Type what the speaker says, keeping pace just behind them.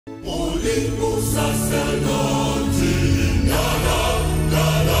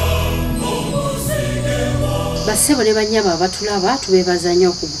Basebo ne banyaba abatulaba tubebaza nnyo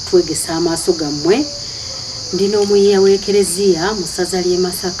okutwegesa amaaso gammwe. Ndina omuyiiya w'ekereziya mu ssaza ly'e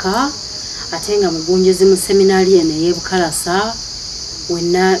Masaka ate nga mugunjuzi mu seminaali eno ey'e Bukalasa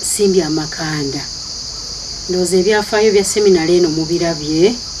wenna simbye amakanda. Ndowooza ebyafaayo bya seminaali eno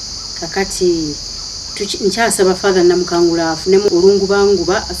mubirabye. Kakati nkyasaba Father Namukangula afunemu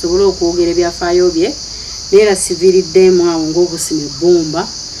olungubanguba asobole okwogera ebyafaayo bye neera siviiriddemu awo ng'obusima ebbumba.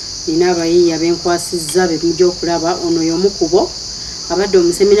 Nina abayiiya benkwasizza be mujja okulaba ono y'omukubo abadde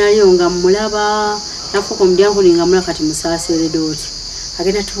omuseminaali nga mulaba nafuuka omudyankoni nga mulaba kati musaasere dooti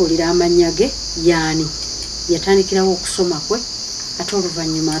agenda tubuulira amannya ge yaani yatandikirawo okusoma kwe ate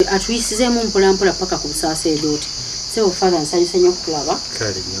oluvannyuma atuyisizeemu mpolampola paka ku busaasere dooti. Sebo Father nsanyuse nnyo okukulaba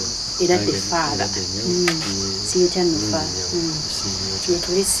era dde Father siyetya nno Father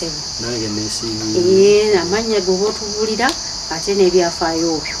yetuli Sebo amannya ge oba otubuulira ate n'ebyafaayo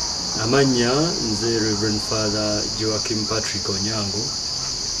obyo. Amanya nze Rev Fr Joachim Onyango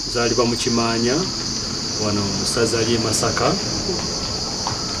zalibwa mu Kimanya wano mu ssaza ly'e Masaka.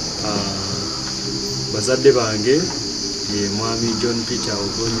 Bazadde bange ye mwami John Peter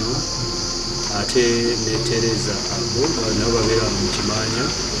Ogonyo ate ne Teresa abo nabo babeera mu Kimanya.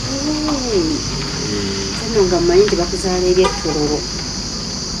 Kino nga mmanyi nti bakuzaala ery'ettororo.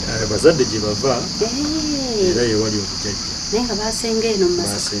 Bazadde gye bava era ye wali obujjajja. Naye nga basenga eno mu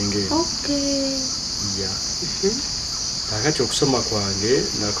Masaka. Okay. Yeah. Kakati okusoma kwange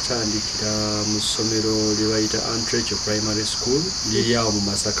nakutandikira mu ssomero lye bayita Antrecho Primary School liri awo mu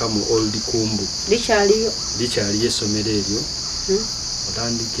Masaka mu Old Kumbu. Likyaliyo essomero eryo.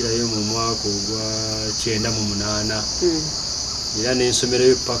 Otandikirayo mu mwaka ogwa 98. Era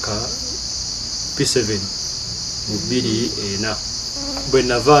n'ensomerayo paka P7 mu 2004. Bwe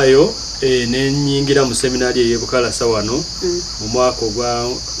navaayo nenyingira mu seminaari ey'e Bukalasa wano mu mwaka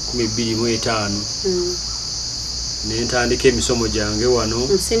ogwa 2005. Nentandika emisomo gyange wano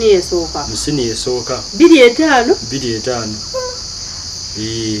musini esooka 2005.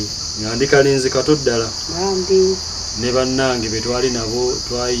 Ngandika nenzikato ddala ne bannange be twali nabo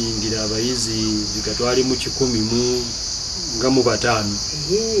twayingira abayizi nga twali mu 10 nga mu 5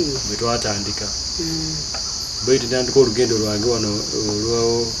 bwe twatandika. Bwete nandika olugendo lwange wano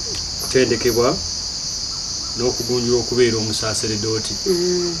olw'okutendekebwa n'okugunjula okubeera omusaasere dooti.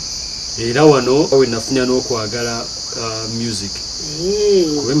 Era wano we nafunya n'okwagala music.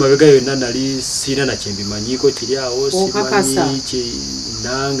 Kuba emabega yonna nali sirina na kyembimanyiiko kiri awo simanyi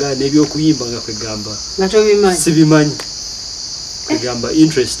nanga n'ebyokuyimba nga kwegamba sibimanyi. Kwegamba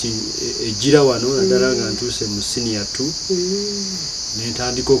interest ejjira wano naddala nga ntuuse mu senior 2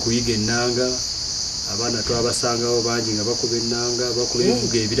 nentandika okuyiga ennanga. Abaana twabasangawo bangi nga bakuba ennanga bakuba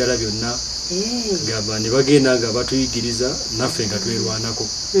ebivuga ebirala byonna gamba ne bagenda nga batuyigiriza naffe nga twerwanako.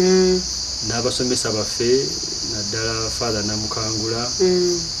 N'abasomesa baffe naddala Father Namukangula,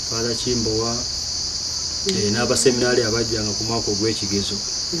 Father Kimbowa n'abaseminaali abajjanga ku mwaka ogw'ekigezo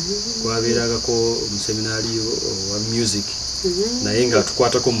kwabeeragako omuseminaali wa music naye nga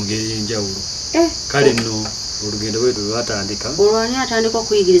tukwatako mu ngeri y'enjawulo. Kale nno olugendo bwetu lwatandika. Olwani atandika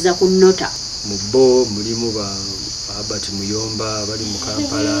okuyigiriza ku nnota. Mu bo mulimu ba Albert Muyomba bali mu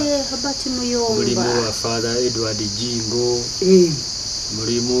Kampala. Mulimu Father Edward Jingo.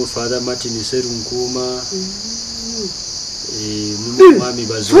 Mulimu Father Martin Serunkuma. Mwami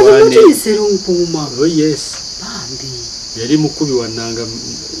Bazwane. Oh yes. Yali mukubi wananga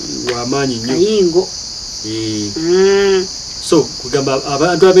w'amaanyi nnyo. So kugamba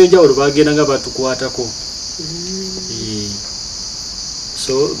abantu ab'enjawulo bagenda nga batukwatako.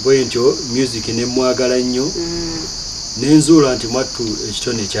 So bwentyo music nemwagala nnyo nenzuula nti mwattu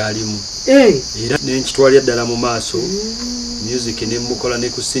ekitone kyalimu era nenkitwalira ddala mu maaso. Music nemukola ne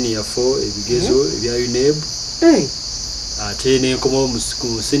ku senior 4 ebigezo ebya UNEB ate nenkomawo mu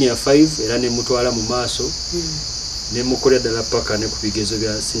senior 5 era nemutwala mu maaso nemukolera ddala paka ne ku bigezo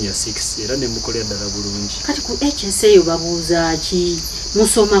bya senior 6 era nemukolera ddala bulungi. Kati ku HS eyo babuuza ki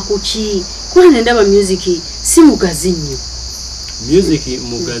musoma ku ki kuba nendaba music si mugazi nnyo. Music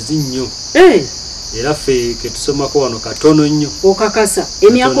mugazi nnyo era ffe ketusomako wano katono nnyo. Okakasa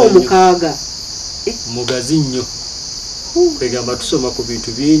emyaka 6 mugazi nnyo. Kwegamba tusoma ku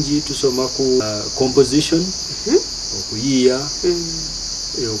bintu bingi, tusoma ku composition okuyiiya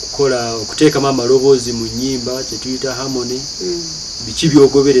okukola okuteekamu amaloboozi mu nnyimba kyetuyita harmony biki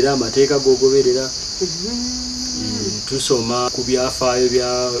byogoberera amateeka gogoberera. Tusoma ku byafaayo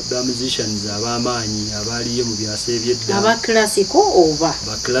bya musicians ab'amaanyi abaliyo mu byasa eby'edda aba classical oba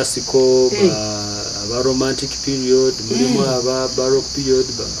ba classical aba romantic period mulimu aba baroque period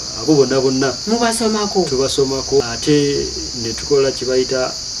abo bonna mubasomako tubasomako ate ne tukola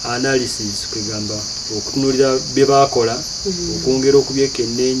kibayita analysis kwegamba okutunulira bye bakola okwongera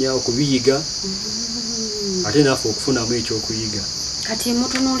okubyekenneenya okubiyiga ate naffe okufunamu ekyokuyiga kati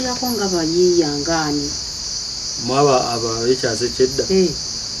mutunuulyako nga bayiyangaani mwaba ekyaze kyedda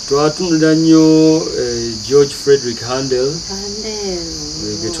twatunulira nnyo George Frederick Handel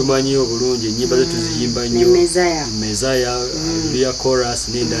getumanyi obulungi ennyimba ze tuziyimba nnyo Messiah Hallelujah Chorus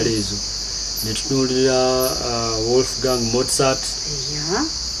n'endala ezo ne tutunulira Wolfgang Mozart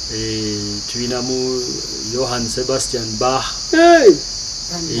tulinamu Johann Sebastian Bach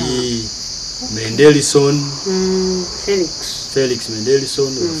Mendelssohn Felix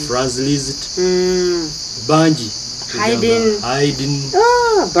Mendelssohn Franz Liszt bangi Haydn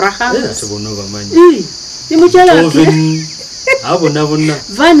Brahms ni muchala bonna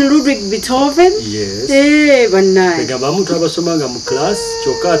Van Ludwig Beethoven bannai kagamba muntu abasomanga mu class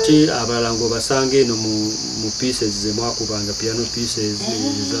kyokka ate abalala ngo basange eno mu pieces ze mwakubanga piano pieces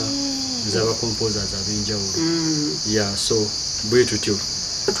z'aba composers ab'enjawulo so bwe tutyo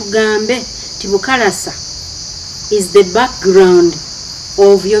tugambe tibukalasa is the background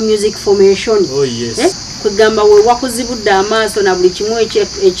of your music formation. Kugamba we wakuzibudde amaaso na buli kimu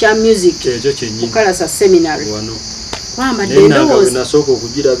ekya music kukalasa seminary kwamba ndowooza nasooka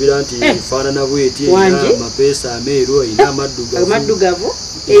okugirabira nti efaanana bweti erina amapeesa ameeru erina amaddugavu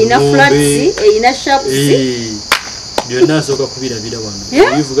erina flats erina sharps byonna asooka kubirabira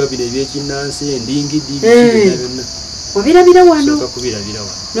wano ebivuga bino ebyekinnansi endingidi byonna wabirabira wano kubirabira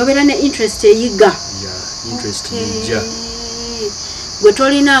wano nobeera ne interest eyiga interest ejja gwe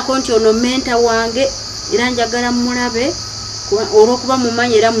tolinaako nti ono menta wange era njagala mulabe olw'okuba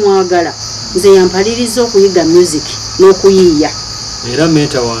mumanyi era mwagala nze yampaliriza okuyiga music n'okuyiiya era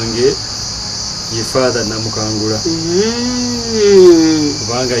menta wange ye father namukangula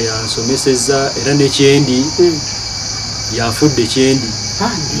kubanga yansomeseza era nekyendi yanfudde kyendi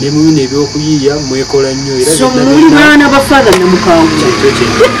ne mu bino ebyokuyiiya mwekola nnyo era so muli baana ba father namukangula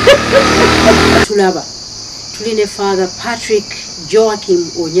tulaba tuli ne father Patrick Joachim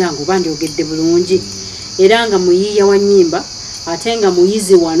Onyango bandyogedde bulungi era nga muyiiya wa nnyimba ate nga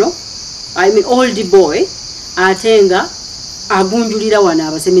muyizi wano old boy ate nga agunjulira wano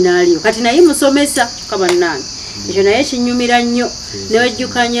abaseminaaliyo kati naye musomesa kabannange ekyo naye kinyumira nnyo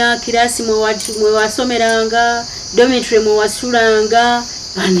newejjukanya kirasi mwe wasomeranga dormitory mwe wasulanga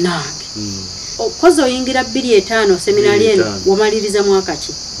bannange okozi oyingira 2:5 seminaali eno wamaliriza mwaka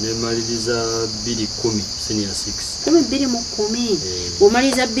ki? Nemaliriza 2010 senior 6 2010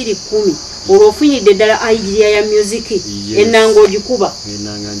 wamaliriza 2010 olwo ofunidde ddala idea ya music ennanga ogikuba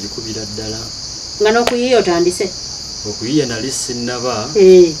ennanga njikubira ddala nga n'okuyiiya otandise okuyiiya nali sinnaba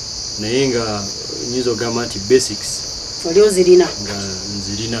naye nga nyinza ogamba nti basics oli ozirina nga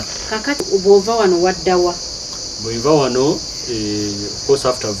nzirina kakati bw'ova wano waddawa bw'eva wano of course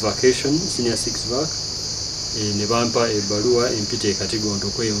after vacation senior 6 back ne bampa ebbaluwa empita e Katigondo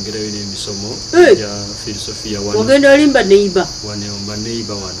okweyongerayo n'emisomo gya filosofia wano ogenda olimba neiba waneomba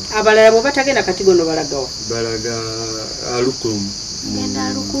neiba wano abalala bwe batagenda Katigondo balagawa balaga Alukurum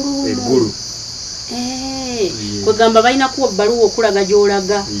eggulu kwegamba balina kuwa ebbaluwa okulaga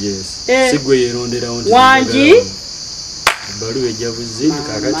gy'olaga sigwe yeronderawo nti wangi ebbaluwa ejja buzi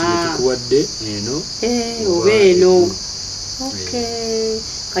kakati netukuwadde eno oba eno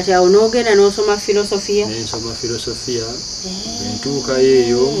kati awo n'ogenda n'osoma filosofia nensoma filosofia entuukayo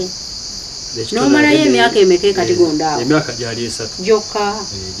eyo n'omalayo emyaka emeka e Katigondo awo emyaka gyali 3 gyokka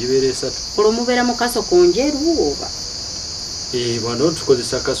gibeera 3 olwo mubeera mu kasoko njeru oba wano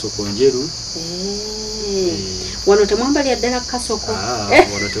tukozesa kasoko njeru wano temwambalya ddala kasoko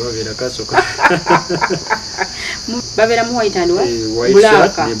wano tewabeera kasoko babeera mu white and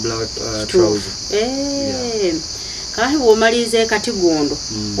black trouser kati bw'omaliriza e Katigondo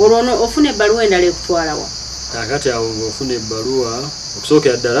olwo ofuna ebbaluwa endala ekutwalawa kakati awo ng'ofuna ebbaluwa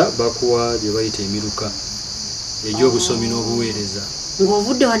okusookera ddala bakuwa bye bayita emiruka egy'obusomi n'obuweereza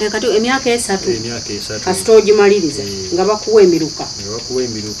ng'ovudde wano kati emyaka 3 kasita ogimaliriza nga bakuwa emiruka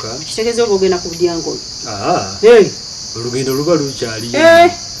kitegeeza oba ogenda ku budyango olugendo luba lukyaliyo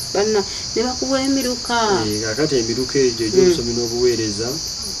banna ne bakuwa emiruka kakati emiruka egyo egy'obusomi n'obuweereza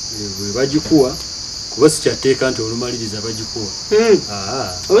bwe bagikuwa kuba sikyateeka nti olumaliriza bagikuwa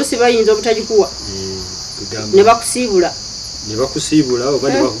olusi bayinza obutagikuwa ne bakusiibula oba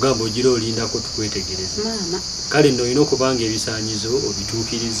ne bakugamba ogira olindako tukwetegereza kale nno olina okubanga ebisaanyizo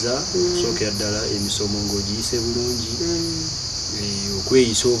obituukiriza okusookera ddala emisomo ng'ogiyise bulungi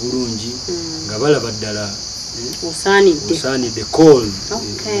okweyisa obulungi nga balaba ddala osaanidde call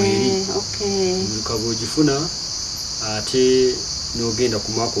okay bw'ogifuna ate n'ogenda ku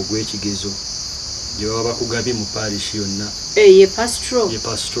mwaka ogw'ekigezo gye baba bakugabye mu parish yonna ye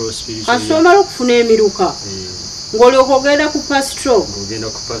pastoral spiritual omala okufuna emiruka ng'olyoka ogenda ku pastoral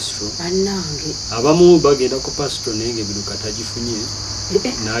bannange abamu bagenda ku pastoral naye ng'emiruka tagifunye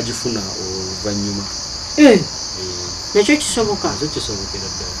n'agifuna oluvannyuma nakyo kisobokera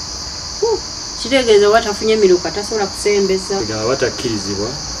ddala kitegeeza watafunye emiruka tasobola kusembeza nga batakkirizibwa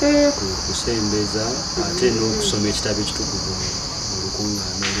kusembeza ate n'okusoma ekitabo ekitukuvu mu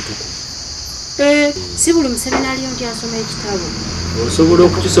lukuŋŋaana olutukuvu si buli museminaliyo nti asoma ekitabo osobola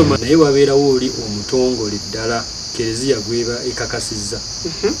okukisoma naye wabeerawo oli omutongole ddala kereziya gweba ekakasizza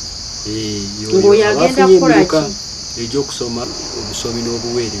ng'oyo agenda kukola ki egy'okusoma obusomi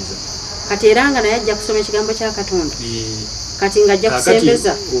n'obuweereza kati era nga naye ajja kusoma ekigambo kya Katonda kati nga ajja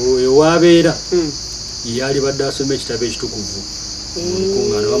kusembeza oyo waabeera yali badde asoma ekitabo ekitukuvu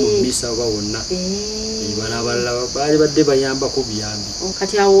olukuŋŋaana oba mu mmisa oba wonna bano abalala baali badde bayambako buyambi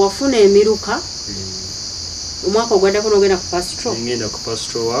kati awo wafuna emiruka omwaka ogwaddako n'ogenda ku pastoral ngenda ku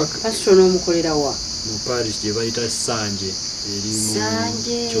pastoral work n'omukolera wa mu parish gye bayita Sanje eri mu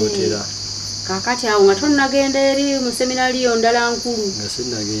Kyotera kakati awo nga tonnagenda eri mu seminariyo ndala nkulu nga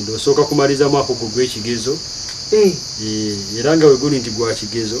sinnagenda osooka kumaliza mwaka ogwo gw'ekigezo era nga weguli nti gwa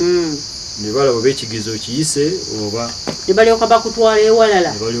kigezo ne balaba oba ekigezo kiyise oba ne balyoka bakutwala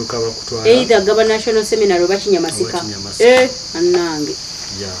ewalala either gaba national seminary oba Kinyamasika annange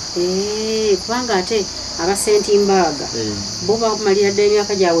kubanga ate abasentimbaga bo bakumalira ddala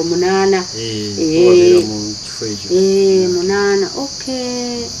emyaka gyabwe 8 8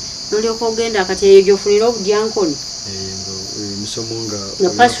 okay nolyoka ogenda kati eyo gyofunira obudyankoni emisomo nga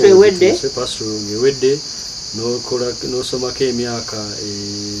pastoral ewedde n'osomako emyaka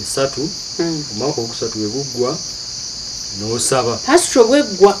 3 omwaka ogusatu webuggwa n'osaba pastoral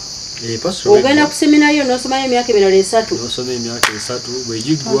bweggwa ogenda ku seminariyo n'osomayo emyaka emirala 3 n'osoma emyaka 3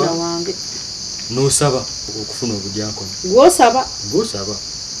 bwegiggwa n'osaba okufuna obudyankoni gwosaba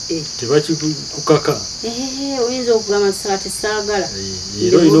tebakikukaka oyinza okugamba ati saagala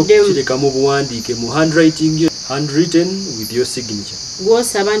era olina okukireka mu buwandiike mu handwritten with your signature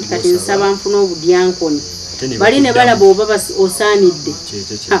gwosaba nti kati nsaba nfuna obudyankoni bali ne balaba oba osaanidde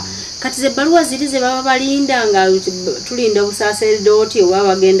kati ze baluwa ziri ze baba balinda nga tulinda busaseredooti oba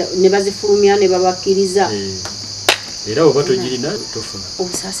bagenda ne bazifulumya ne babakkiriza era oba togirina tofuna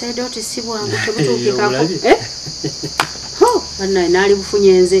obusaseredooti si bwangu tebutuukikako bannaye naali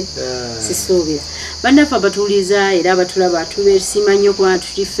bufunye nze sisuubira bannaffe abatuuliza era abatulaba tubeesiima nnyo kuba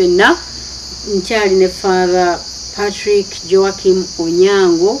tuti ffenna nkyali ne Father Patrick Joachim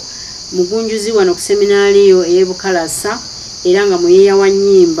Onyango mugunjuzi wano ku seminariyo ey'ebukalasa era nga muyeeya wa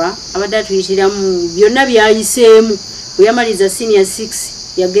nnyimba abadde atuyitiramu byonna byayiseemu bwe yamaliza senior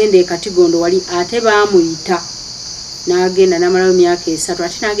 6 yagenda e Katigondo wali ate baamuyita n'agenda n'amalayo emyaka 3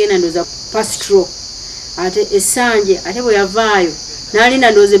 ate n'agenda ndooza pastoral ate Essanje ate bwe yavaayo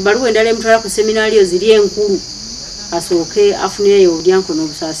n'alinda ndooza ebbaluwa endala emutwala ku seminariyo ziri enkulu asooke afunireyo obudyankoni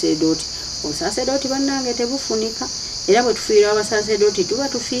n'obusaseredooti obusaseredooti bannange tebufunika era bwe tufiirwa abasaseredooti tuba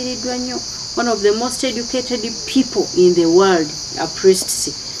tufiiriddwa nnyo one of the most educated people in the world are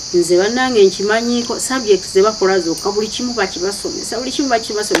priests nze bannange nkimanyiiko subjects ze bakola zokka buli kimu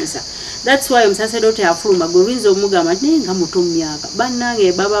bakibasomesa that's why omusaseredooti afuluma gwe oyinza omugamba naye nga muto mu myaka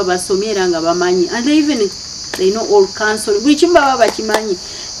bannange baba basomye era nga bamanyi and they know all counsel buli kimu baba bakimanyi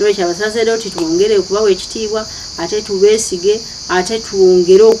nolwekyo abasaseredooti twongere okubawa ekitiibwa ate tubeesige ate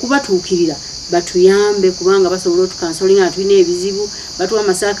twongere okubatuukirira batuyambe kubanga basobola otukansolinga nga tulina ebizibu batuwa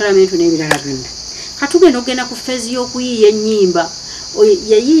amasakaramentu n'ebirala byonna katugenda okugenda ku feezi y'okuyiiya ennyimba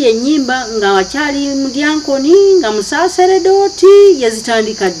yayiiya ennyimba nga wakyali mudyankoni nga musaseredooti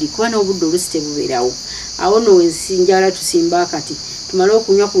yazitandika ddi kuba n'obudde olusi tebubeerawo awo nowensinjala tusimba kati tumale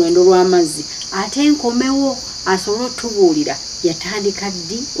okunywa ku lwendo lw'amazzi ate nkomewo asobole otubuulira yatandika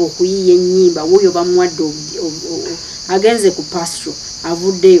ddi okuyiiya ennyimba wuyo bamuwadde agenze ku pastoral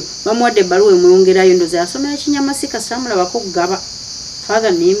avuddeyo bamuwadde ebbaluwa emwongerayo ndoza yasomera Kinyamasika samulabako kugaba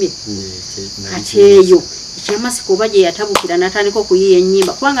father nimbye kati eyo Kinyamasika oba gye yatabukira n'atandika okuyiiya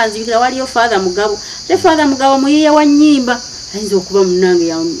ennyimba kubanga nzibikira waliyo father Mugabo ate father Mugabo muyiiya wa nnyimba ayinza okuba munnange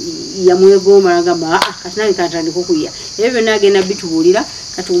yamwegomba nagamba kati nange katandika okuyiiya ebyo byonna agenda bitubuulira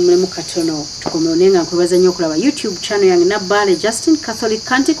katuwumulemu katono tukomewo naye nga nkwebaza nnyo okulaba YouTube channel yange Nabbale Justin Catholic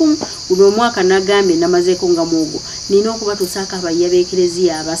Canticum buli omwaka nagambye namazeeko nga muogo nina okubatuusaako abayiiya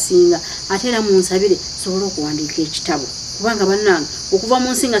b'ekereziya abasinga ate era munsabire sobole okuwandiika ekitabo kubanga bannange okuva mu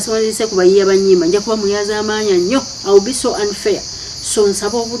nsi nga siwandiise ku bayiiya bannyimba nja kuba muyaza amaanya nnyo I will be so unfair so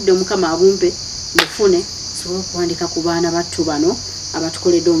nsaba obudde Mukama abumpe mufune tusobola okuwandika ku baana battu bano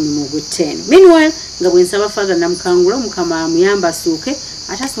abatukoledde omulimu ogw'ettendo. Meanwhile nga bwe nsaba Father Namukangula Mukama amuyamba asuuke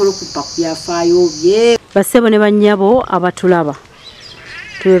ate asobola okuppa ku byafaayo bye. Bassebo ne bannyabo abatulaba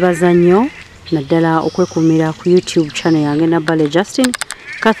tubebaza nnyo naddala okwekuumira ku YouTube channel yange Nabbale Justin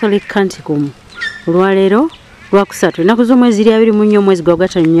Catholic Canticum. Olwaleero lwakusatu ennaku z'omwezi 24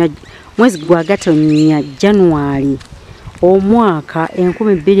 mwezi gwa Gatonnya January omwaka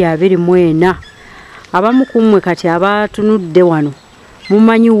 2024. Abamu ku mmwe kati abatunudde wano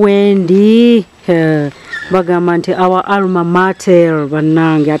mumanyi wendi bagamba nti our alma mater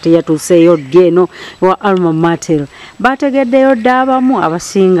bannange ate yatuuseeyo ddeno wa alma mater bategeddeyo dda abamu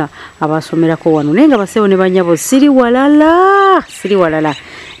abasinga abasomerako wano naye nga bassebo ne bannyabo siri walala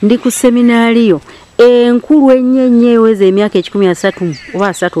ndi ku seminaariyo enkulu ennyo eweza emyaka 13 oba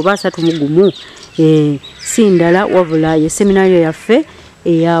 3 si ndala wabula ye seminaariyo yaffe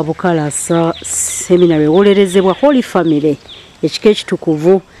eya Bukalasa seminary ewolerezebwa Holy Family ekika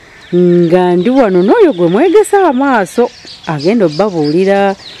ekitukuvu nga ndi wano n'oyo gwe mwegesa amaaso agenda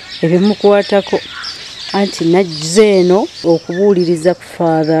obbabuulira ebimukwatako anti najze eno okubuuliriza ku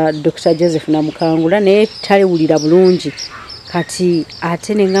Father Dr. Joseph Namukangula naye taliwulira bulungi kati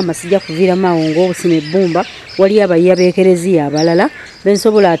ate nengamba sijja kuviiramu awo ng'obusima ebbumba wali abayiya b'ekereziya abalala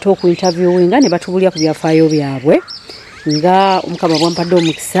bensobola ate okuinterviewinga ne batubulira ku byafaayo byabwe nga Omukama bwampadde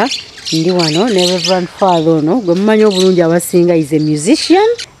omukisa ndi wano ne Rev Father ono gwe mumanyi obulungi abasinga is a musician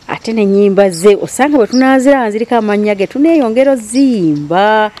ate n'ennyimba ze osanga bwe tunaazira nzirika amannya ge tuneeyongera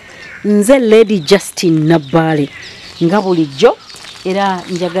zimba nze Lady Justin Nabbale nga bulijjo era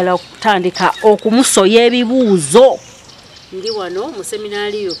njagala okutandika okumusoya ebibuuzo ndi wano mu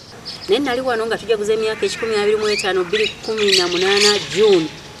seminaariyo naye nali wano nga tujaguza emyaka 25 2018 June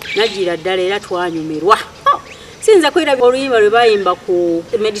nagira ddala era twanyumirwa sinza kwera oluyimba lwe bayimba ku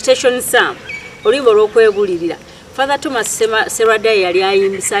meditation psalm oluyimba lw'okwebulirira Father Thomas Seradai yali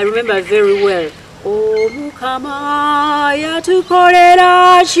ayimbisa I remember very well Omukama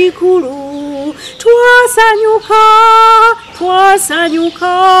yatukolera kikulu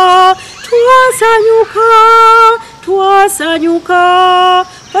twasanyuka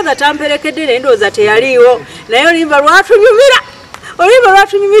Father tamperekedde n'endooza teyaliiwo naye oluyimba lwatunyumira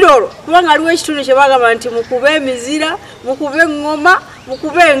olwo kubanga aliwo ekitundu kye bagamba nti mukube emizira mukube eŋŋoma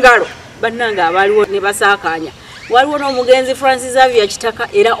mukube engalo bannanga abaaliwo ne basaakaanya waliwo n'omugenzi Francis Xavier Kitaka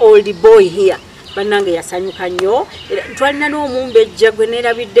era old boy here bannange yasanyuka nnyo twalina n'omumbejja gwe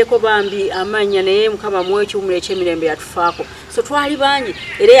neerabiddeko bambi amanya naye Mukama muwe ekiwumula eky'emirembe yatufaako so twali bangi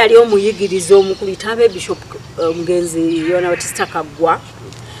era yali omuyigiriza omukulu itabe Bishop omugenzi Yohana Batista Kaggwa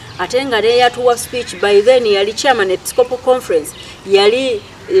ate nga ne yatuwa speech by then yali chairman Episcopal Conference yali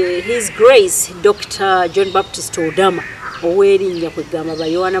His Grace Dr. John Baptist Odama owerinnya kwegamba ba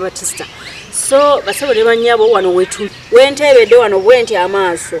Yohana Batista so basabo ne bannyabo wano wetu wentebedde wano bwenti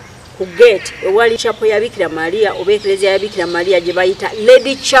amaaso ku gate ewali chapel ya Bikira Maria oba eklezia ya Bikira Maria gye bayita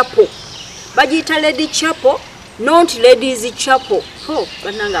Lady Chapel bagiyita Lady Chapel not Ladies Chapel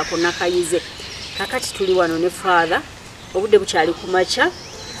bannanga akona kayize kakati tuli wano ne Father obudde bukyali kumacha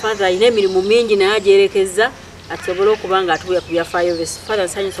Father ayina emirimu mingi naye ajerekeza atusobola okubanga atubuya ku byafaayo bye Father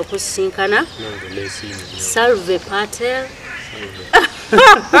nsanyusa okusisinkana Salve Pater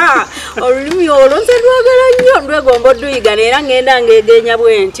olulimi olwo nze lwagala nnyo ndwegomba odduyiga era ngenda ngegenya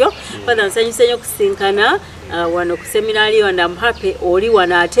bwentyo Father nsanyusa nnyo okusinkana wano ku seminaari and I'm happy oli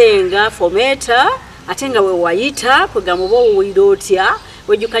wano ate nga fometa ate nga we wayita kwegamba oba owulira otya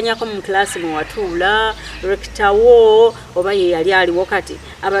wejukanyako mu klasi mwatuula rektawo oba ye yali aliwo kati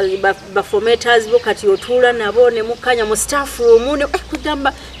bafometers bo kati otuula nabo ne mukanya mu staff room ne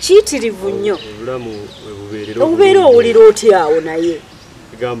kugamba kiyitirivu nnyo obubeera owulira otya awo naye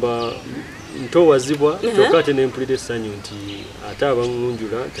gamba ntowazibwa kyokka nempulira essanyu nti ate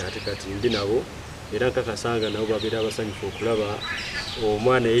abangunjula nti ate kati ndi nabo era nkakasanga nabo babeera abasanyufu okulaba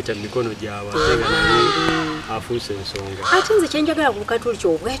omwana yayita mu mikono gyabwe ate nga naye afuuse ensonga ate nze kyenjagala ku katuli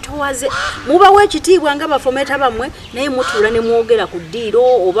kyobwetowaze mubawo ekitiibwa nga bafometa bamwe naye mutuula ne mwogera ku ddiiro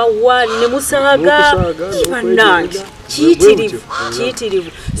oba wani ne musaaga bannange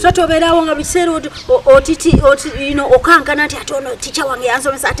kiyitirivu so tobeerawo nga biseera okankana nti ate ono tica wange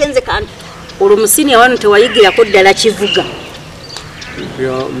yansomesa ate nze kanti olwo musinia wanu tewayigirako ddala kivuga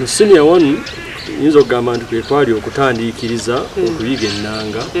musinia wanu yinza okugamba nti kwe twali okutandiikiriza okuyiga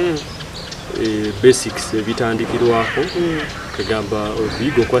ennanga basics ebitandikirwako kegamba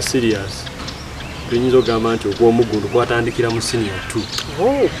okuyiga okwa serious tuyinza okugamba nti okw'omuggundu kwatandikira mu senior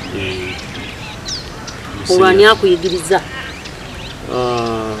 2 olwani akuyigiriza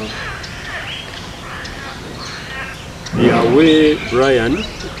yawe Brian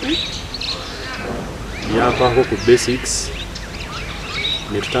yapaako ku basics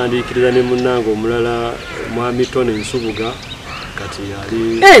netutandikiriza ne munnange omulala mwami Tone Nsubuga kati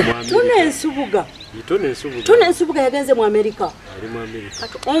yali Tone Nsubuga yagenze mu America.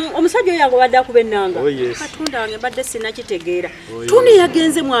 Omusajja oyo agobadde akuba ennanga. Katonda wange mbadde sinakitegeera. Tone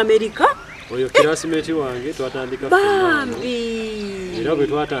yagenze mu America. Oyo classmate wange twatandika bambi. Era bwe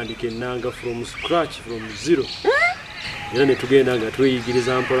twatandika ennanga from scratch from zero. Era ne tugenda nga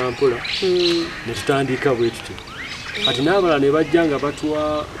tweyigiriza mpola mpola. Ne tutandika bwe tuti. Kati n'abalala ne bajja nga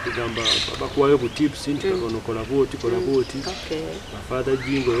batuwa kugamba bakuwayo bu tips nti kola bwoti. Father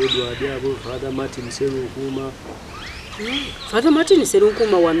Jingo Edward abo Father Martin Serunkuma. Father Martin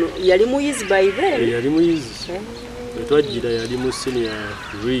Serunkuma wano yali muyizi by then. Yali muyizi. Twajjira yali mu senior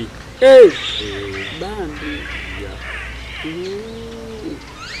 3. Bambi.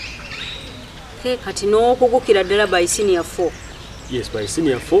 Kati n'okugukira ddala by senior 4. Yes, by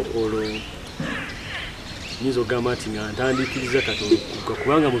senior 4 olwo nizo gamba ati nga ntandikiriza Katonda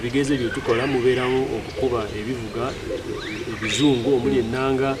kubanga mu bigezo byo tukola mubeeramu okukuba ebivuga ebizungu omuli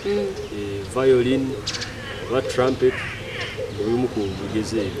ennanga violin oba trumpet mulimu ku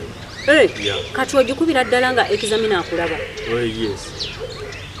bigezo ebyo. Kati ogikubira ddala nga examiner akulaba. Yes.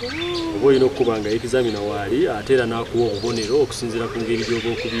 Oba olina okukuba nga examiner waali ate era n'akuwa obubonero okusinziira ku ngeri gy'oba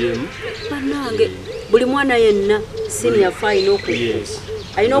okubyemu. Bannange buli mwana yenna senior 5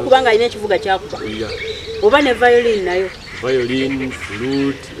 alina okuba nga alina ekivuga kyakuba. Oba ne violin nayo. Violin,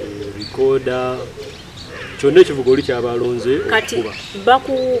 flute, recorder. Kyonna ekivuga oli kyabalonze okukuba. Kati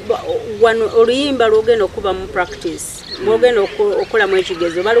wano oluyimba lwogenda okuba mu practice. Mwogenda okolamu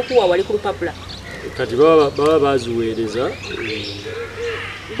ekigezo balikuwa wali ku lupapula. Kati baba baziweereza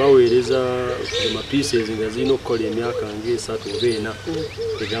baweereza ma pieces nga zino okukola emyaka nga 3 oba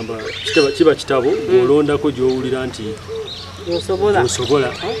 4. Egamba kiba kitabo ng'olondako gy'owulira nti osobola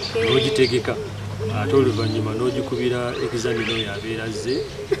n'ogitegeka ate oluvannyuma n'ogikubira examiner oyo abeera azze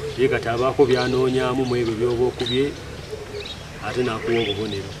ye kati abaako byanoonyaamu mu ebyo by'oba okubye ate n'akuwa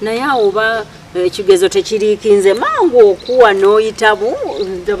obubonero. Naye oba ekigezo tekiriikinze mangu okuwa n'oyitamu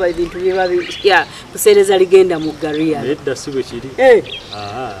ndaba ebintu biba kuseereza ligenda mu gariya. Nedda si bwe kiri.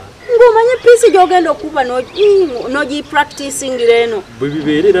 Ng'omanye piisi gy'ogenda okuba n'ogipracticingira eno. Bwe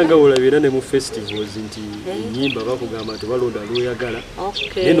bibeerera nga olabira ne mu festivals nti ennyimba bakugamba nti balonda lw'oyagala.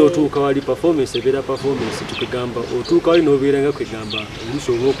 Naye n'otuuka wali performance ebeera performance tukugamba otuuka wali n'obeera nga kwegamba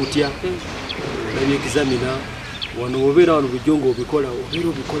oluusi olw'okutya olabye examiner wano obeera wano bujjo ng'obikola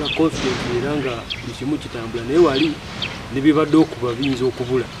obikola confident era nga buli kimu kitambula naye wali ne bibadde okuba biyinza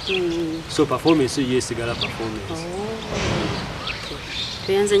okubula. So performance yeesigala performance.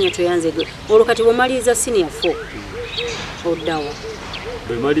 Toyanze olwo kati bw'omaliriza senior 4 oddawa.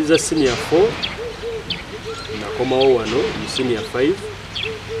 Bwe maliriza senior 4 nakomawo wano mu senior 5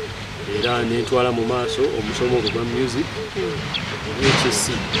 era nentwala mu maaso omusomo ogwa music HSC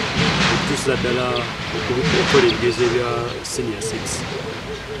okutuusa ddala okukola ebigezo ebya senior 6.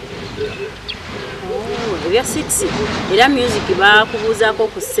 Ebya 6 era music bakubuuzaako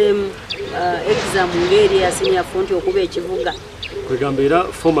ku same exam ng'eri ya senior 4 nti okuba ekivuga. Kwegamba era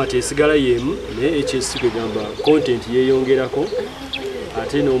format esigala yemu naye HSC kwegamba content yeeyongerako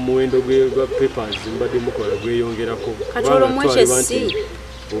ate n'omuwendo gwa papers mbadde mukola gweyongerako. Kati olwo mu HSC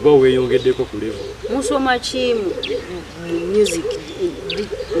oba weeyongeddeko ku level. Musoma ki music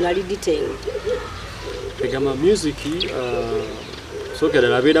ngali detail? Kwegamba music soka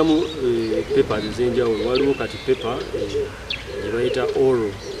ddala abeeramu papers ez'enjawulo. Waliwo kati paper gye bayita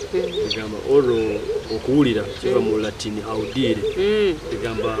oral. Kwegamba oral okuwulira kiva mu Latin audire.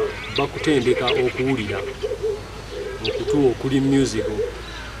 Kwegamba bakutendeka okuwulira okutuwa okuli musical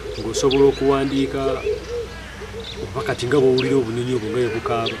ng'osobola okuwandiika oba kati nga bw'owulira obunyonyi obwo nga bwe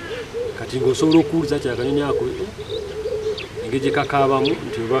bukaaba kati ng'osobola okuwuliza kyakanyonyi ako engeri gye kakaabamu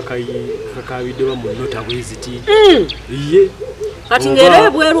nti oba kakaabidde ba mu nnota bwe ziti. Ye kati ng'era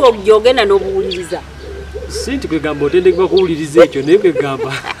ebweru gy'ogenda n'obuwuliriza. Si nti kwegamba otendekebwa kuwuliriza ekyo naye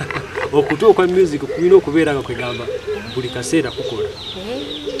kwegamba okutuuka kwa music kulina okubeera nga kwegamba buli kaseera kukola.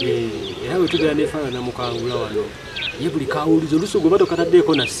 Era bwe tubeera nefaanana mukangula wano ye buli kawuliza oluusi gwe bado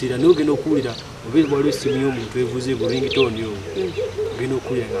kataddeeko nassira naye ogenda okuwulira oba waliwo essimu y'omuntu evuze bu ringtone oyo ogenda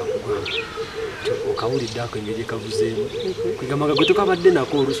okuwulira ng'akugamba okawuliddeko engeri gye kavuzeemu. Kwegamba nga gwe tokabadde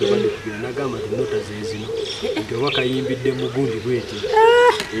nako oluusi obadde kugira nagamba nti nota zezino nti oba kayimbidde mu gundi bweti.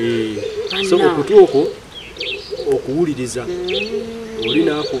 So okutuuka okwo okuwuliriza oli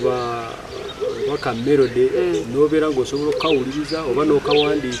n'akuba waka melody n'obeera ng'osobola okukawuliriza oba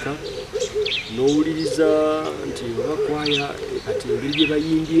n'okawandiika n'owuliriza nti oba kwaya kati engeri gye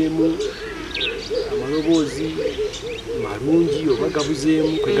bayimbyemu amaloboozi malungi oba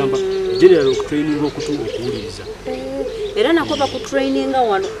gabuzeemu kwegamba general okutraininga okuwuliriza era nako bakutraininga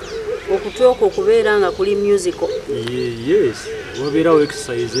wano okutuuka okubeera nga kuli musical. Yes, wabeerawo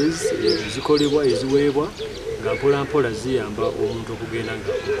exercises zikolebwa eziweebwa nga mpola mpola ziyamba omuntu okugenda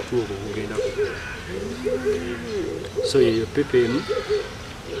nga okutuuka okugenda so yeyo ppm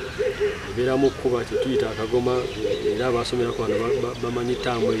ebeeramu okukuba kyetuyita akagoma era abasomerako wano bamanyi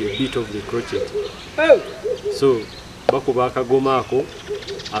ttaamu eyo beat of the crochet. So bakuba akagoma ako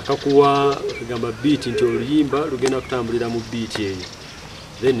akakuwa kugamba beat nti oluyimba lugenda kutambulira mu beat eyo,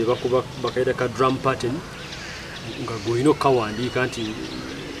 then ne bakuba bakaita ka drum pattern nga gwolina okukawandiika nti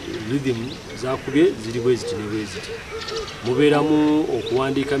rhythm zakubye ziri bwe ziti ne bwe ziti. Mubeeramu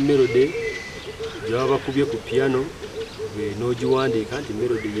okuwandiika melody gye baba bakubye ku piano n'ogiwandiika nti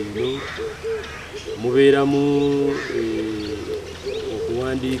melody yeno. Mubeeramu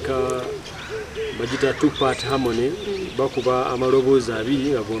okuwandiika bagita two-part harmony, bakuba amaloboozi abiri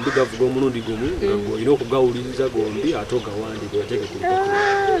nga gombi gavuga omulundi gumu nga gwolina okugawuliriza gombi ate ogawandiika ogateeke ku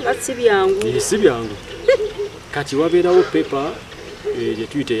lupapula. Si byangu. Kati wabeerawo paper gye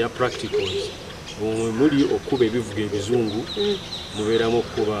tuyita eya practicals, muli okukuba ebivuga ebizungu, mubeeramu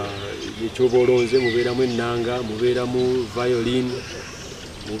okukuba ekyoba olonze, mubeeramu ennanga, mubeeramu violin,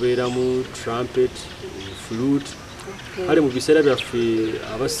 mubeeramu trumpet, flute. Kale mu biseera byaffe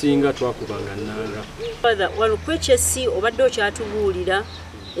abasinga twakubanga nnanga. Wano kwekesi obadde okyatubuulira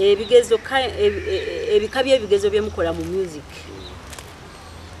ebigezo ebika by'ebigezo bye mukola mu music.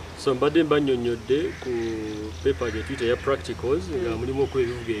 So mbadde mbannyonnyodde ku paper gye tuyita eya practicals nga mulimu okuba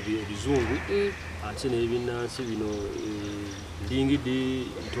ebivuga ebizungu ate n'ebinnansi bino ndingidi,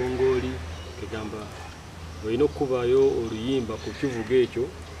 ntongooli, kegamba olina okukubayo oluyimba ku kivuga ekyo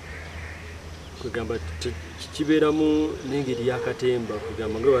kwegamba kibeeramu n'engeri y'akatemba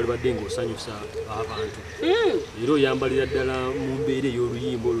kwegamba nga wali badde ng'osanyusa abantu era oyambalira ddala mu mbeera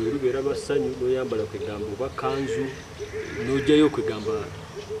ey'oluyimba olwo lubeera lwa ssanyu n'oyambala kwegamba oba kanzu n'ojjayo kwegamba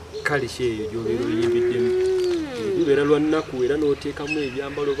kalishi eyo gy'obeera oyimbiddemu lubeera lwa nnaku era n'oteekamu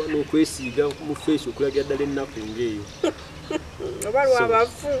ebyambalo oba n'okwesiiga mu feesi okulagira ddala ennaku ng'eyo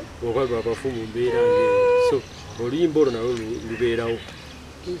oba lwabafu mu mbeera ng'eyo. So oluyimba olwo nalwo lubeerawo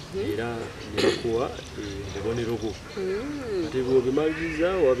era nebakuwa obubonero bwo ate bwobimaliriza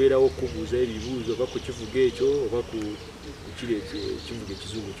wabeerawo okubuuza ebibuuzo oba ku kivuga ekyo oba ku kiri ekivuga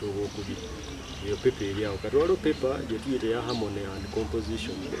ekizungu kyoba okubye. Eyo pepa eri awo. Kati waliwo pepa gye tuyita eya harmony and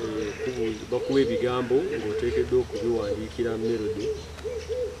composition, bakuwa ebigambo ng'oteekeddwa okubiwandiikira melody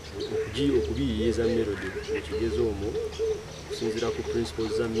okubiyiiza melody ekigezi omwo okusinziira ku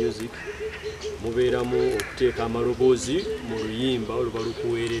principles za music. Mubeeramu okuteeka amaloboozi mu luyimba oluba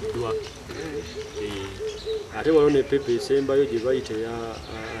lukuweereddwa. Ate waliwo ne pepa esembayo gye bayita eya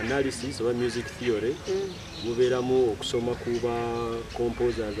analysis oba music theory. Mubeeramu okusoma ku ba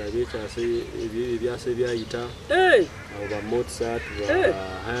composers ebyase byayita abo ba Mozart, ba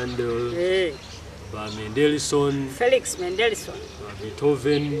Handel, ba Mendelssohn, Felix Mendelssohn,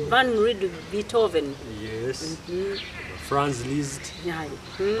 Beethoven, Beethoven, yes, Franz Liszt,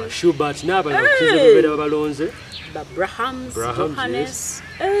 ba Schubert n'abalala okusinza babalonze, ba Brahms, Johannes.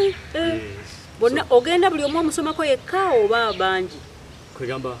 Bonna ogenda buli omu omusomako yekka oba bangi?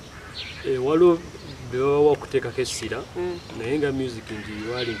 Kwegamba waliwo bebawa okuteekako essira naye nga music nti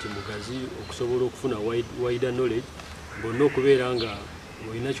wali nti mugazi okusobola okufuna wider knowledge bonna okubeera nga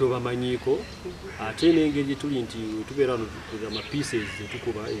olina kyobamanyiiko ate n'engeri tuli nti tubeera amapieces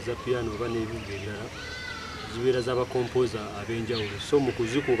zetukuba eza piano oba n'ebivuga ebirala zibeera z'abakompoza ab'enjawulo, so mu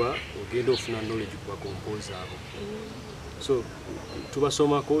kuzikuba ogenda ofuna knowledge ku bakompoza abo. So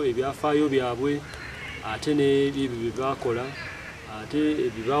tubasomako ebyafaayo byabwe ate n'ebyo bye baakola ate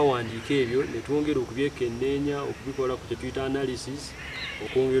ebibawandiika ebyo ne twongera okubyekenneenya okubikola ku kyetuyita analysis,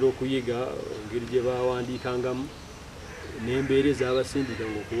 okwongera okuyiga engeri gye baawandiikangamu n'embeera ez'abasindika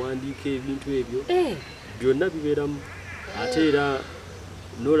ng'okuwandiika ebintu ebyo byonna bibeeramu. Ate era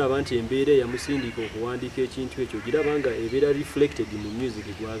n'olaba nti embeera eyamusindika okuwandiika ekintu ekyo giraba nga ebeera reflected mu music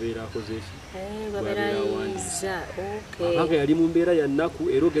gwabeera akoze gwabeera awandiisa. Abanga yali mu mbeera ya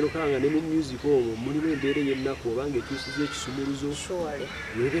nnaku era ogenda okulaba nga ne mu music omwo mulimu embeera ey'ennaku oba ng'ekyusiza ekisumuluzo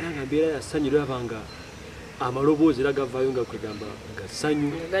webeera nga mbeera ya ssanyu olaba nga amaloboozi era gavaayo nga kwegamba ga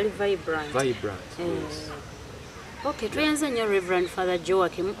ssanyu vibrant. Tuyenze nnyo Rev Fr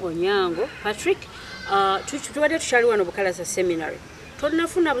Joachim Onyango. Patrick, tubadde tukyali wano Bukalasa Seminary.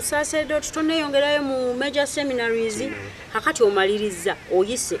 Tonafuna busaaseedo tutoneyongerayo mu major seminaries kakati omaliriza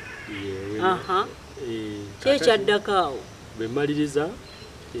oyise kyekyaddako awo bwe maliriza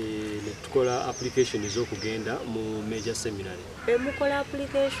ne tukola application ez'okugenda mu major seminary. Mukola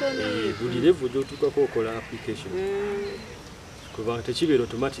application? Buli level gy'otuukako okola application. Kuba tekibeera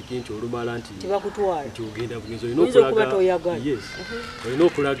automatic nti olumala nti ogenda bugenzi. Olina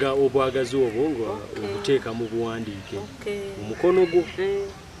okulaga obwagazi obwo nga obuteeka mu buwandiike mu mukono gwo.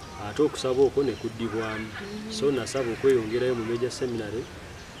 Ate okusaba okwo ne kuddibwamu. So nasaba okweyongerayo mu major seminary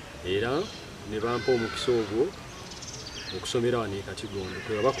era ne bampa omukisa ogwo okusomera wano e Katigondo.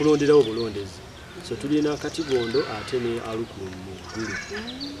 Kwe bakulonderawo bulondezi. So tulina Katigondo ate ne Alukum mu ggulu.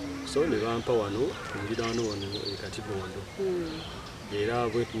 So ne bampa wano kungira wano e Katigondo. Era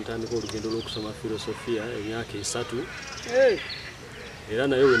bwe ntandika olugendo lw'okusoma filosofiya emyaka 3. Era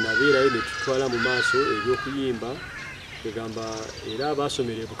nayo we nabeerayo ne tutwala mu maaso eby'okuyimba. Kugamba era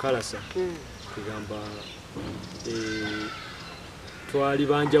abasomera Bukalasa kugamba twali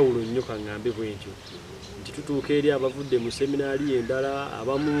banjawulo nnyo kangambe bwentyo nti tutuuka eri abavudde mu seminari endala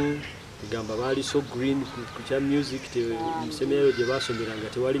abamu kugamba baali so green ku kya music mu seminari gye basomeranga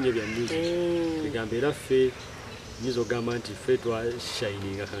tewali nnyo bya music kugamba era ffe nyizo gamba nti ffe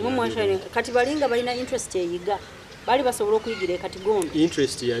twashininga kati balinga balina interest eyiga bali basobola okuyigira e Katigondo.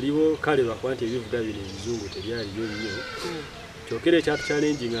 Interest yaliwo kale bakuba nti ebivuga bino ebizungu tebyaliyo nnyo. Kyokera ekyatu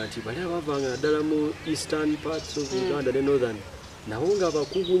challenging nti bali abavanga ddala mu eastern parts of Uganda ne northern nawo nga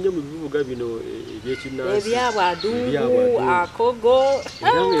bakugu nnyo mu bivuga bino ebyekinnansi ebyabwadungu akogo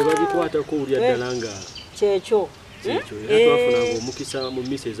era nga babikwatako ulya ddala nga kyekyo era twafunanga omukisa mu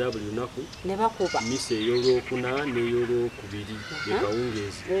misa eza buli lunaku ne bakuba misa ey'olwokuna n'ey'olwokubiri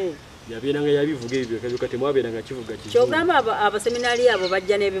ekawungeezi yabeeranga yabivuga ebyo kabyokka temwabeeranga kivuga kizungu. Kyogamba abaseminari abo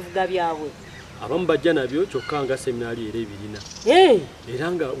bajja n'ebivuga byabwe. Abamu bajja nabyo kyokka nga seminari era ebirina.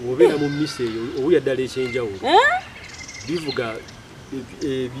 Era nga wobeera mu misa eyo owulya ddala ekyenjawulo. Bivuga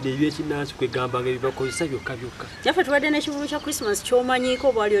bino ebyekinnansi kwegamba nga ebibakozesa byokka byokka. Jaffe tubadde n'ekivulu kya Christmas ky'omanyiiko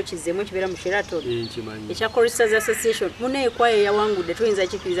oba wali okizzemu ekibeera mu Sheraton. Ekya Choristers Association. Mune ekwaya eyawangudde tuyinza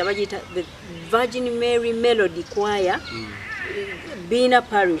kikiriza bagiyita the Virgin Mary Melody Choir. Bina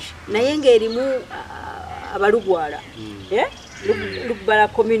parish naye ng'erimu abalugwala Lugbala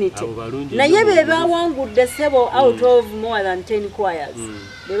community naye be bawangudde sebo out of more than 10 choirs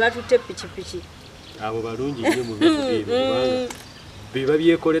be batutte pikipiki abo balungi nnyo mu bivuga be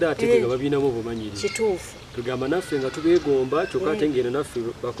babyekolera ate nga babinamu obumanyirivu kituufu tugamba naffe nga tubeegomba kyokka ate ngeno naffe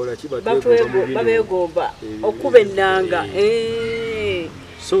bakola ki babeegomba okuba ennanga.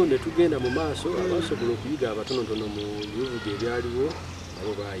 So ne tugenda mu maaso abasobola okuyiga abatonotono mu bivuga ebyaliwo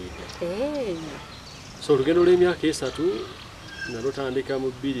abo bayiga. So olugendo lw'emyaka 3 nalutandika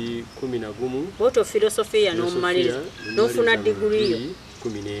mu 2011 boto filosofiya n'omumaliriza n'ofuna diguri yo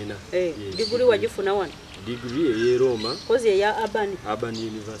 14. Diguri wagifuna wano? Diguri ey'e Roma kozi eya Urban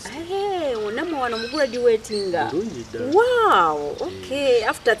University. Namwe wano mu graduatinga. Wow, okay,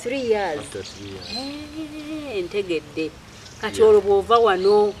 after 3 years. Ntegedde. Kati olwo bw'ova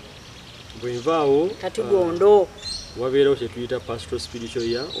wano bwenvaawo Katigondo wabeerawo kye tuyita pastoral spiritual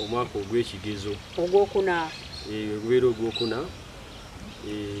year omwaka ogw'ekigezo ogwokuna gubeera ogwokuna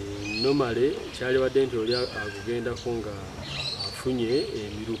nomale kyalibadde nti oli agugendako nga afunye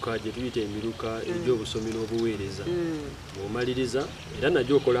emiruka gye tuyita emiruka egy'obusomi n'obuweereza bw'omaliriza era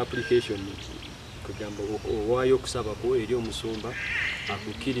najjo okola application kugamba owaayo okusabako eri omusumba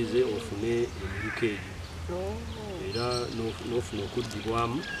akukkirize ofune emiruka egyo era n'ofuna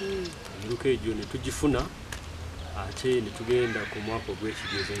okuddibwamu emiruka egyo ne tugifuna ate ne tugenda ku mwaka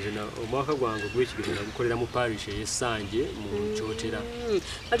ogw'ekigezo. Nze omwaka gwange ogw'ekigezo nagukolera mu parish ey'Essanje mu Kyotera.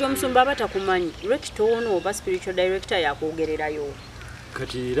 Kati omusumba aba takumanyi rector ono oba spiritual director yakwogererayo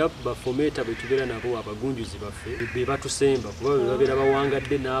kati era bafometa bwe tubeera nabo abagunjuzi baffe be batusemba kuba be babeera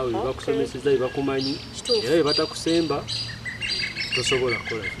bawangadde naawe be bakusomeseza be bakumanyi era be batakusemba tosobola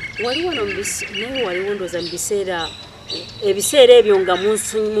kukola. Wali wano naye waliwo ndooza mu ebiseera ebyo nga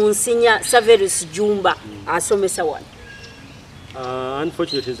Munsinya Severus Jumba asomesa wano?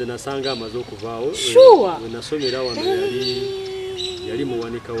 Unfortunately nze nasanga amaze okuvaawo. We nasomera wano yali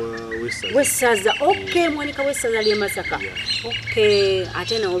muwanika wa Wessaza. Okay, muwanika Wessaza ly'e Masaka. Okay,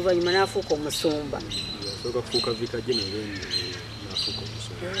 ate na oluvannyuma n'afuuka omusumba. Yasooka kufuuka vika general n'afuuka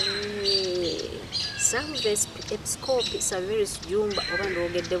omusumba. Episcopi Severus Jumba oba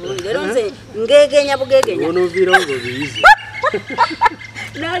ndogedde bulungi leero nze ngegenya bugegenya onoviirongo biyizi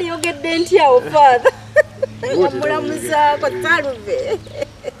nalyogedde ntyawo father mulamuzaako taluve.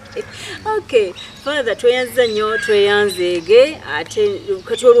 Okay father tweyanza nnyo tweyanzeege ate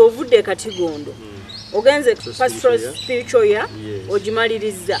kati olwo ovudde Katigondo ogenze pastoral spiritual year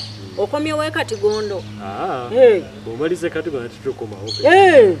ogimaliriza okomyewo e Katigondo. Bw'omaliza Katigondo tukomawo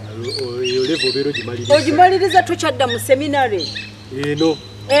ogimaliriza tokyadda mu seminary eno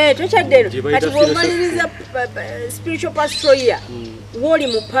tochaddeno kati bw'omaliriza spiritual pastoral year w'oli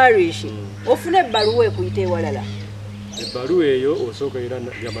mu parish ofuna ebbaluwa ekuyita ewalala. Ebbaluwa eyo osooka era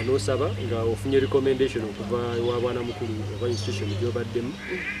gamba n'osaba nga ofunye recommendation okuva ewa bwana mukulu oba institution gy'obaddemu,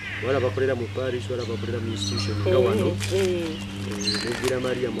 wala bakolera mu parish wala bakolera mu institution nga wano Bikira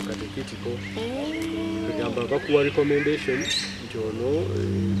Maria mu katekitiko, egamba bakuwa recommendation nti ono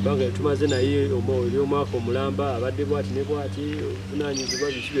ebbanga tumaze naye oli omwaka omulamba abadde bwati ne bwati obuvunaanyizibwa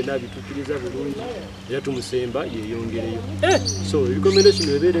biki byonna abituukiriza bulungi era tumusemba yeeyongereyo. So recommendation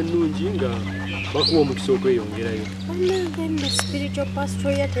ebeera ennungi nga bakuwa omukisa okweyongerayo. Spiritual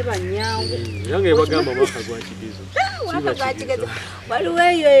pastoral year tebanyaawo era nga ebagamba mwaka gwa kigezo waliwo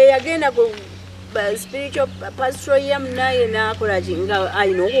eyo eyagenda ku spiritual pastoral year naye nakola ki nga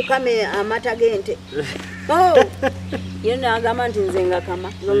ayina okukama amata g'ente ye n'agamba nti nze ngakama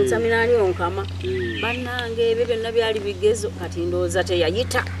ng'omusaminaali onkama bannange ebyo byonna byali bigezo kati ndowooza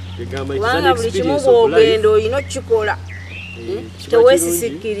teyayita kubanga buli kimu bw'ogenda olina okukikola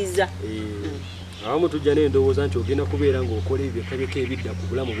teweesisikkiriza. awamu tujja n'endowooza nti ogenda kubeera ng'okola ebyekabeko ebidda ku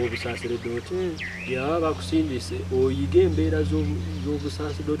bulamu bw'obusaaseredoti yaba bakusindise oyige embeera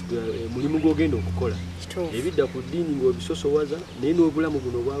z'obusaaseredoti mulimu gw'ogenda okukola ebidda ku ddiini ng'obisosowaza naye n'obulamu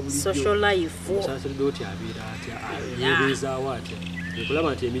buno obwa bulijjo obusaaseredoti abeera atya yeebeezaawo atya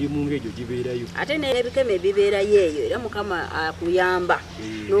okulaba nti emirimu ng'egyo gibeerayo ate n'ebikemo ebibeerayo eyo era Mukama akuyamba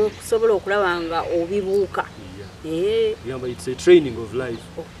n'okusobola okulaba nga obibuuka. It's a training of life.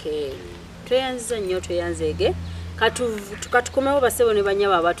 Okay. Tweyanziza nnyo tweyanzeege katukomewo basebo ne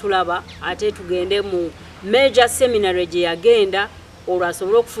banyaba abatulaba ate tugende mu major seminary gye yagenda olwo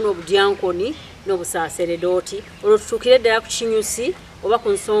asobole okufuna obudyankoni n'obusaaseredoti olwo tutuukire ddala ku kinyusi oba ku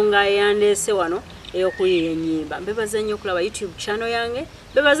nsonga eyandeese wano ey'okuyiiya ennyimba. Mbebaza nnyo okulaba YouTube channel yange,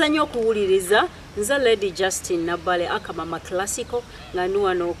 mbebaza nnyo okuwuliriza. Nze Lady Justin Nabbale akamama classical nga ndi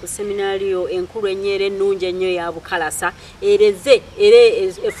wano ku seminariyo enkulu enyeera ennungi ennyo ya Bukalasa ereze era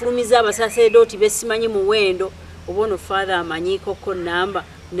efulumiza abasaaseredoti besimanyi muwendo oba ono father amanyiikoko namba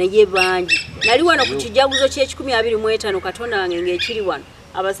naye bangi. Nali wano ku kijaguzo ky'e15 Katonda wange ng'ekiri wano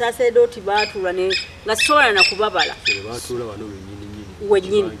abasaaseredoti baatuula nga sobola na kubabala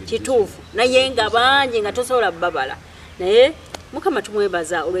wennyini kituufu naye nga bangi nga tosobola babala naye Mukama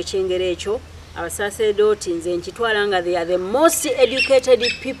tumwebaza olw'ekyengero ekyo. Abasaaseredoti nze nkitwala nga they are the most educated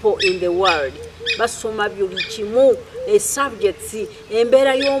people in the world. Basoma buli kimu subjects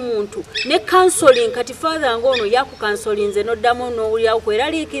embeera y'omuntu ne counseling kati father ng'ono yakukansolinze n'oddamu n'owulirawo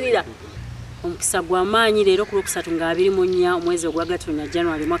kweraliikirira. Omukisa gw'amaanyi leero ku Lwokusatu nga 24 omwezi ogwa Gatonnya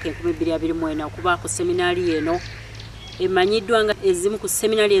January mwaka 2024 okuba ku seminari eno emanyiddwa nga ezimu ku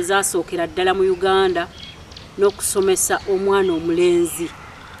seminari ezaasookera ddala mu Uganda n'okusomesa omwana omulenzi.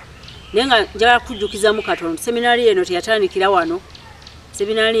 Naye nga njagala kujjukizamu katono seminari eno teyatandikira wano,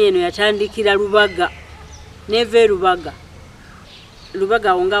 seminari eno yatandikira Lubaga neve Lubaga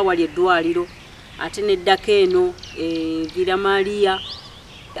awo nga awali eddwaliro ate neddako eno Vira Maria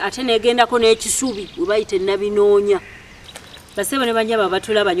ate negendako n'ekisubi we bayita Nabinoonya. Basebo ne banyaba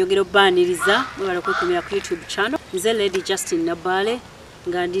batulaba nyogero bbaniriza mwebala kwekumira ku YouTube channel. Nze Lady Justin Nabbale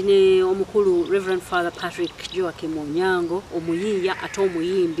nga ndine omukulu Rev Fr Joachim Onyango omuyiiya ate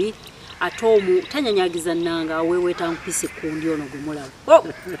omuyimbi ate tanyanyagiza nnanga weeweta nkupise kundi ono gwe mulaba.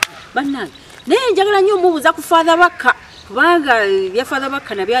 Bannange naye njagala nnyo omubuuza ku Father Bakka kubanga bya Father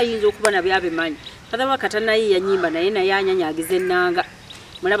Bakka nabyo ayinza okuba nabyo abimanyi. Father Bakka tanayiiya nnyimba naye anyanyagiza ennanga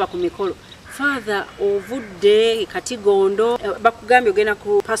mulaba ku mikolo. Father ovudde Katigondo bakugambye ogenda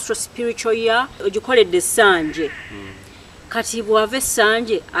ku pastoral spiritual year ogikoledde Essanje. Kati bw'ava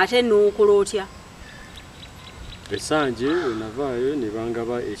Essanje ate n'okola otya? Essanje navaayo ne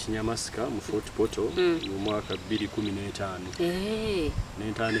bangaba ekinyamasika mu Fort Portal mu mwaka 2015.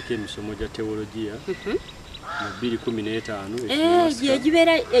 N'entandika emisomo gya teologiya mu 2015.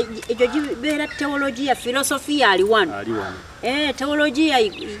 Egyo gibeera teologiya, filosofiya ali wano. Teologiya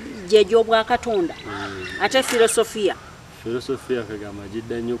gy'egy'obwa Katonda ate filosofiya kagamba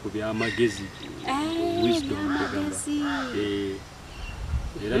gidda nnyo ku by'amagezi wisdom kagamba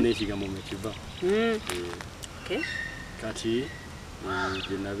era n'ekigambo mwe kiva. Kati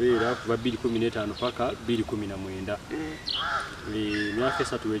gye nabeera kuva 2015 paka 2019 emyaka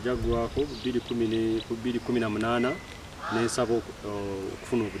esatu wejaggwako 2018 nensaba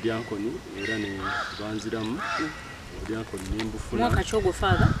okufuna obudyankoni era ne banziramu obudyankoni nembufuna. Mwaka ki ogwo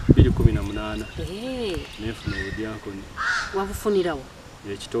Father? 2018 nenfuna obudyankoni. Wabufunirawo?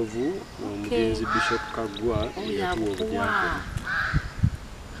 Ekitovu omugenzi Bishop Kaggwa yatuwa obudyankoni.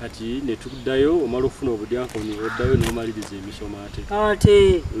 kati ne tuddayo omala okufuna obudyankoni oddayo n'omaliriza emisomo ate.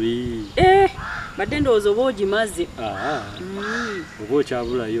 Ate. Badde ndowooza oba ogimaze. Oba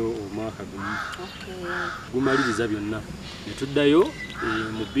okyabulayo omwaka gumu. Gumaliriza byonna. Ne tuddayo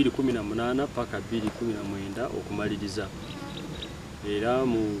mu 2018 paka 2019 okumaliriza. Era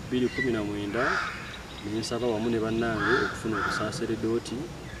mu 2019 ninsaba wamu ne bannange okufuna okusaaseredooti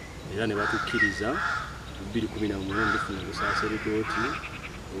era ne batukkiriza mu 2019 ndifuna okusaaseredooti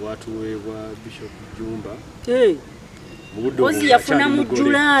watuweebwa Bishop Jumba. Ozi yafuna mu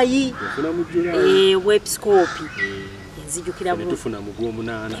Julaayi. Wepiskopi. Nzijukira bulungi. Tufuna mu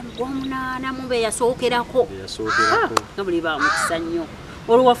Gw'omunaana. Gw'omunaana mube yasookerako. Nga buli bamukisa nnyo.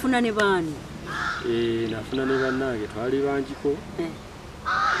 Olwo wafuna ne baani? Nafuna ne bannange twali bangiko.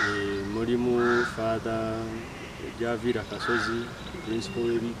 Mulimu Father Javira Kasozi, Principal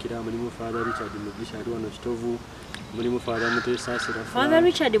w'Ebikira, mulimu Father Richard Mugisha ali wano Kitovu, mulimu Father Mutesa Serafina. Father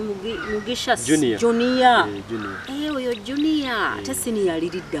Richard Mugisha Junior. Oyo Junior, ate senior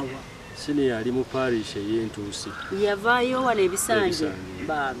aliddawa. Senior ali mu parish y'Entuusi. Yavaayo wano ebisanje.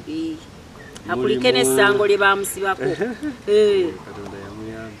 Bambi. Akulike n'essango lye baamusibako. Katonda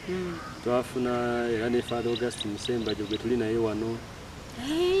yamuyamba. Twafuna era ne Father Augustine Sembajjo gwe tuli naye wano.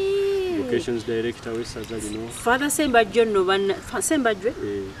 Vocations Director w'essaza lino. Father Sembajjo no Sembajjwe?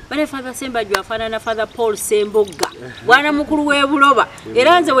 Bane Father Sembajjo afaanana Father Paul Sembogga. Bwana mukulu w'Ebuloba.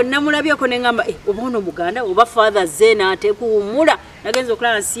 Era nze bwe namulabyeko ne ngamba oba ono Muganda oba Father Zena atekuwummula. Nagenza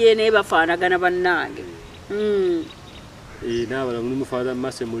okulaba CNN bafaanagana bannange. N'abalala mulimu Father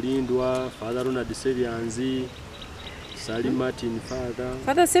Mase Mulindwa, Father Ronald Sebyanzi, Salim Martin Father.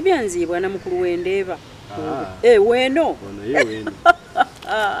 Father Sebyanzi bwana mukulu w'Endeeba. Weno. Ono ye weno.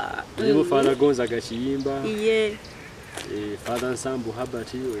 Mulimu Father Gonzaga Kiyimba. Father Nsambu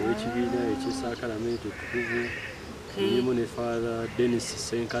Habati ow'ekibiina ekisakalamenti otukuvu. Mulimu ne Father Dennis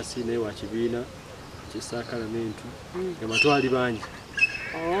Senkasi naye wa kibiina ekisakalamenti. Amatwali bangi.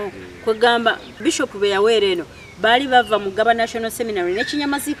 Kwegamba Bishop be yaweera eno baali bava mu Gaba National Seminary ne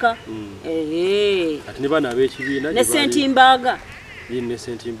Kinyamazika. Ati ne bana ab'ekibiina ne Sentimbaga. Ne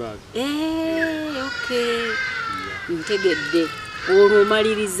Sentimbaga. Ntegedde. Olwo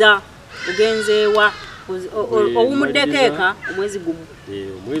omaliriza ogenzeewa owumuddekeeka omwezi gumu.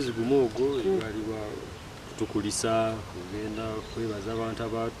 Omwezi gumu ogwo baliwa tukulisa kugenda kwebaza abantu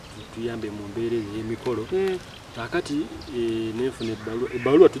abatuyambe mu mbeera ez'emikolo. Kakati nenfuna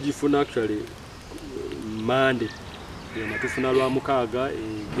ebbaluwa tugifuna actually Monday. Tufuna lwa mukaaga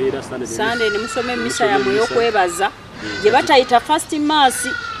enkeera Sunday ne musoma emmisa yammwe ey'okwebaza gye batayita first mass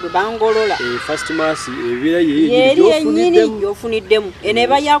bwe bangolola. First mass ebeera yenyini gy'ofuniddemu eno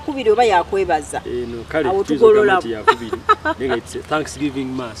eba yakubiri oba yakwebaza. Awo tugolola yakubiri nenga it's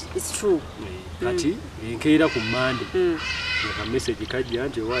Thanksgiving mass. It's true. Kati enkeera ku Monday nga message kajja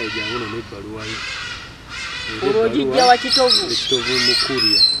nti waaye jangono n'ebbaluwa ye. Olwogijja wa Kitovu. Ekitovu mu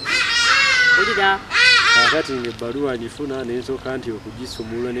Kuria. Olira. Kakati ng'ebbaluwa ngifuna nensooka nti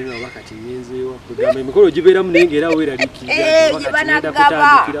okugisumulula naye nga wakati ngenzeewa kugamba emikolo gibeeramu naye ng'era weeraliikirira wakati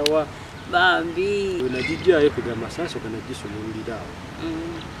kutandikirawa bambi nagijjayo kugamba saasooka nagisumululira awo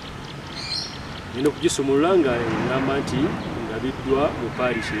ngenda okugisumulula nga ngamba nti ngabiddwa mu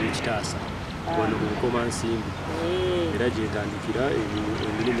paarishi y'Ekitaasa wano mu Nkomansimbi era gyetandikira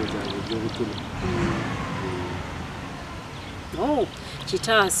emirimu gyange egy'obutume.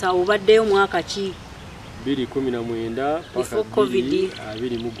 Kitaasa obaddeyo mwaka ki? 2019 paka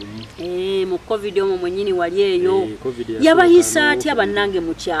 2021. Mu COVID omwo mwennyini wali eyo. Yabayisa atya bannange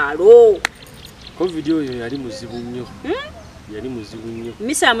mu kyalo? COVID oyo yali muzibu nnyo. Yali muzibu nnyo.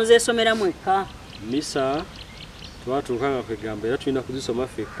 Misa muzeesomera mwekka? Misa twatuuka nga kwegamba era tulina kuzisoma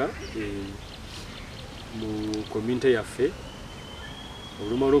ffekka mu community yaffe.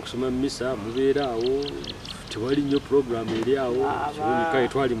 Olumala okusoma misa mubeera awo tewali nnyo program eri awo kiboneka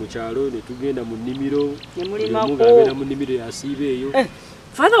twali mu kyalo ne tugenda mu nnimiro mugabeera mu nnimiro yasiiba eyo.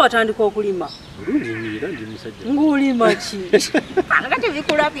 Father watandika okulima? Bulungi nnyo ndi musajja. Ng'olima ki? Nakati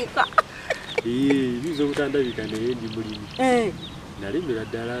bikulabika. Biza obutandabika naye ndi mulimi. Nalimira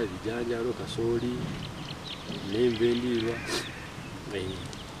ddala ebijanjaalo, kasooli n'enva endiirwa.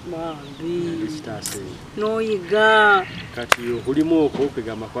 Bambi n'oyiga kati okulimu okwo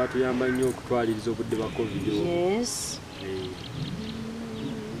kwegamba kwatuyamba nnyo okutwaliriza obudde bwa COVID.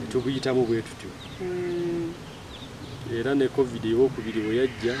 Netubuyitamu bwe tutyo. Era ne COVID ey'okubiri bwe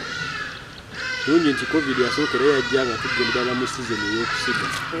yajja tulungi nti COVID yasookera yajja nga tugendera mu sizoni ey'okusiga.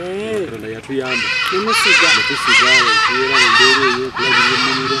 Katonda yatuyamba netusiga okubeera mu mbeera eyo okulabirira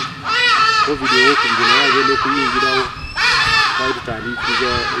ennimiro. COVID ey'okubiri naye agenda okuyingirawo.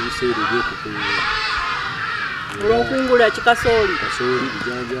 Tutandikiriza ebiseera eby'okukunga olw'okungula kikasooli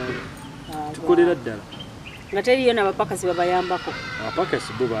bijanjaalo tukolera ddala nga teriyo n'abapakasi babayambako.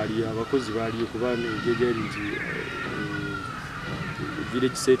 Abapakasi bo baaliyo, abakozi baaliyo kuba engeri nti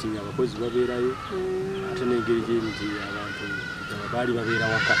village setting abakozi babeerayo ate n'engeri gye nti abantu baali babeera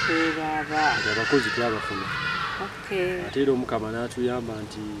waka abakozi twabafuna ate era Omukama n'atuyamba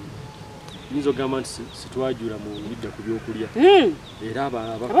nti nyinza ogamba nti sitwajula mu bidda ku byokulya era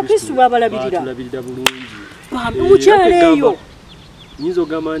abakristu batulabirira bulungi mukyaleeyo. Nyinza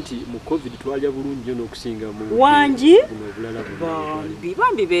ogamba nti mu covid twalya bulungi nnyo n'okusinga mu wangi obulala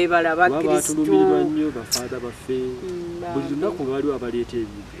bambi beebala bakristu batulumirirwa nnyo bafaada baffe buli lunaku nga waliwo abaleeta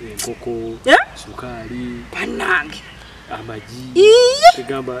enkoko sukaali bannange amagi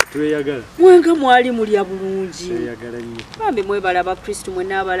egamba tweyagala mwenga mwali mulya bulungi tweyagala nnyo bambi mwebala abakristu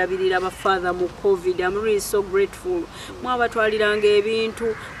mwenna abalabirira abafaatha mu covid. I'm really so grateful. Mwabatwaliranga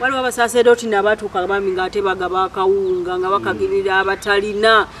ebintu waliwo abasasedooti nabatuuka bambi ng'ate bagaba akawunga nga bakagirira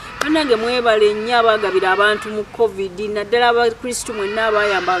abatalina bannange mwebale nnyo abagabira abantu mu covid. Naddala abakristu mwenna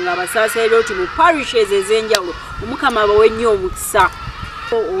abayambanga abasasedooti mu parishes ez'enjawulo Omukama abawe nnyo omukisa.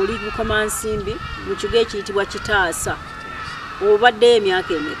 Oli Bukomansimbi mu kigo ekiyitibwa Kitaasa obadde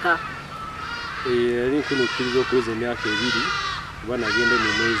emyaka emeka? Yali kunokkiriza okuweza emyaka 2 kuba nagenda mu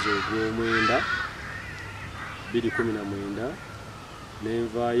mwezi ogw'omwenda 2019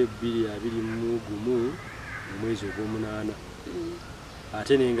 nenvaayo 2021 mu mwezi ogw'omunaana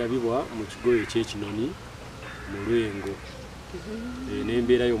ate nengabibwa mu kigo ekyekinoni mu Lwengo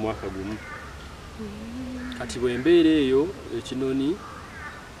nembeerayo omwaka gumu. Kati bwembeera eyo ekinoni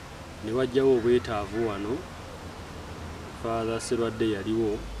ne wajjawo obwetaavu wano Father Serwadde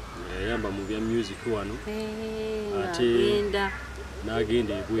yaliwo yayamba mu bya music wano ate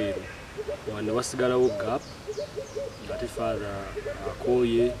n'agenda ebweru wano wasigalawo gap ate Father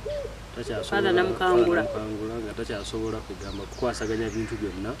akooye takyasobola nga takyasobola kugamba kukwasaganya bintu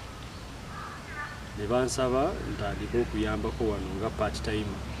byonna ne bansaba ntandika okuyambako wano nga part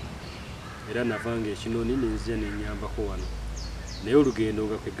time era navanga ekinoni nenzija nenyambako wano naye olugendo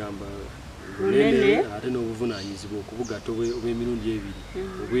nga kwegamba lunene ate n'obuvunaanyizibwa okubugatta obw'emirundi ebiri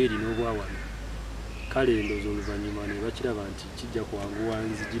obweri n'obwa wano kale ndooza oluvannyuma ne bakiraba nti kijja kwanguwa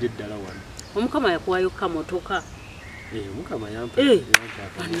nzigire ddala wano. Omukama yakuwayo kamotoka? Omukama yampa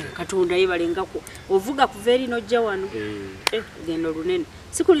Katonda yebalengako ovuga kuva eri n'ojja wano gendo lunene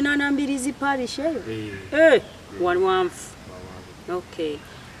si kulinaana mbirizi parish eyo wanwanfu. Okay,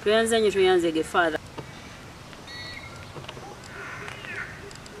 tuyanzanye tuyanzege Father.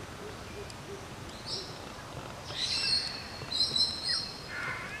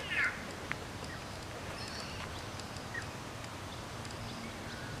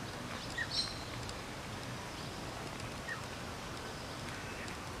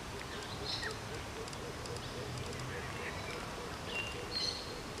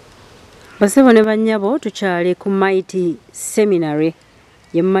 Basebo ne bannyabo tukyali ku Mighty Seminary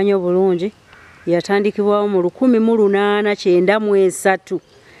yemmanyi obulungi yatandikibwawo mu 1893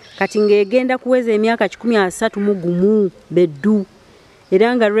 kati ng'egenda kuweza emyaka 131 beddu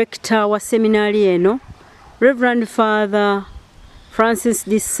era nga rector wa seminari eno Rev Fr Francis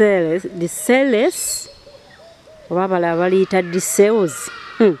Diselles oba bala baliyita Disels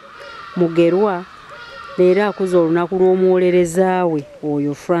Mugerwa leero akuza olunaku lw'omuwolereza we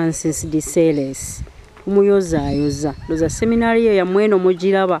oyo Francis Diselles umuyozaayoza loza seminari yo yamweno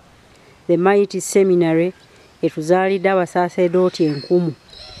mugiraba the Mighty Seminary etuzaalidde abasasedooti 1000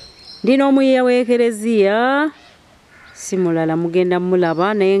 ndina omuyiiya w'ekereziya si mulala mugenda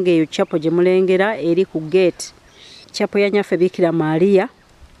mulaba naye ng'eyo chapo gye mulengera eri ku gate chapo ya nyaffe Bikira Maria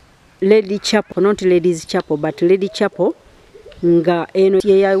Lady Chapel, not Ladies Chapel but Lady Chapel nga eno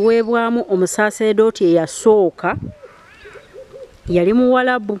ye yaweebwamu omusasedooti eyasooka yali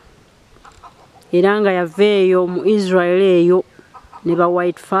muwalabu era nga yaveeyo mu Israel eyo ne ba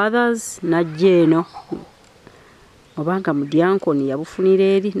White Fathers najja eno obanga mu diankoni yabufunira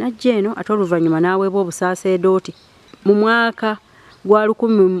eri najja eno ate oluvannyuma n'aweebwa obusasedooti mu mwaka gwa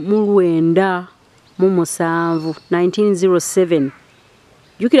 1907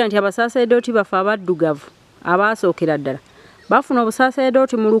 jukira nti abasasedooti bafe abaddugavu abaasookera ddala bafuna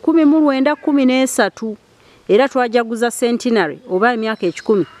obusasedooti mu 1913 era twajaguza centenary oba emyaka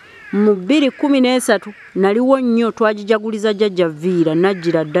 10 mu 2013 naliwo nnyo twagijaguliza jjajja Viira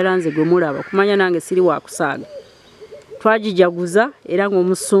najjira ddala nze gwe mulaba kumanya nange siri wa kusaaga twagijaguza era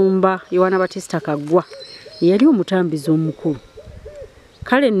ng'omusumba Yohana Batista Kaggwa yali omutambizi omukulu.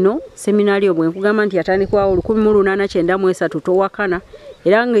 Kale nno seminari yo bwe nkugamba nti yatandikwawo 1893 towakana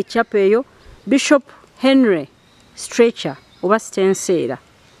era ng'ekyapa eyo Bishop Henry Stretcher oba Stensera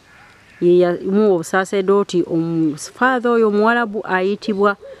ye mu obusasedooti father oyo Mwarabu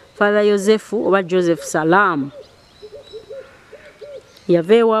ayitibwa Father Joseph oba Joseph Salam.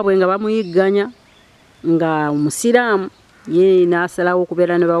 Yava ewaabwe nga bamuyigganya nga Musiraamu ye n'asalawo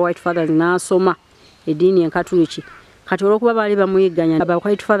okubeera ne ba White Fathers n'asoma eddiini enkatuliki. Kati olw'okuba baali bamuyigganya aba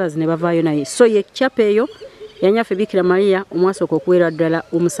White Fathers ne bavaayo naye. So ye chapa eyo yanyaffe Bikira Maria omwasooka okuweera ddala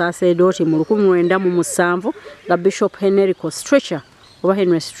omusasedooti mu 1907 nga Bishop Henry Stretcher oba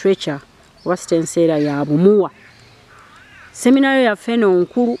Henry Stretcher oba Stensera yabumuwa. Seminari yaffe eno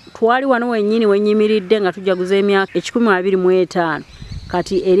nkulu twali wano wennyini wenyimiridde nga tujaguza emyaka 25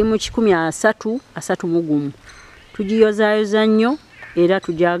 kati eri mu 331 tugiyozaayoza nnyo era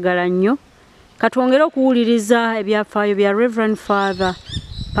tujagala nnyo. Katwongere okuwuliriza ebyafaayo bya Rev Fr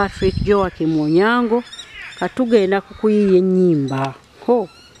Patrick Joachim Onyango katugenda kukuyiya ennyimba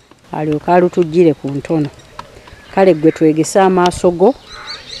alyoka alutujjire ku ntono. Kale gwe twegesa amaaso go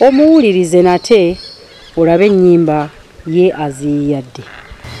omuwulirize nate olabe ennyimba ye aziyadde.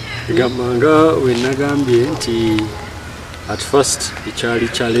 Gamanga we nagambye nti at first ikyali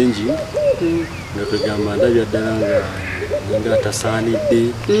challenging nga kwegamba ndabya ddala nga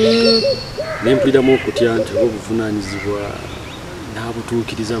tasaanidde nempuliramu okutya nti obuvunaanyizibwa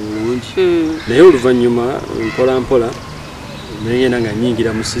n'abutuukiriza bulungi naye oluvannyuma mpola mpola nengenda nga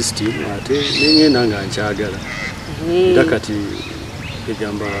nnyingira mu system ate nengenda nga nkyagala era kati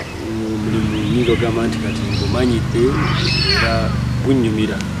kwegamba mulimu nnyingi ogamba nti kati ngumanyidde era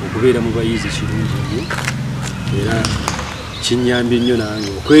gunnyumira okubeera mu bayizi kirungi nnyo era kinyambye nnyo nange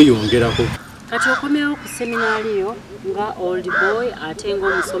okweyongerako. Kati okomyewo ku seminaari yo nga old boy ate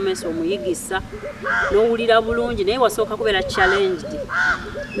ng'omusomesa omuyigisa n'owulira bulungi naye wasooka kubeera challenged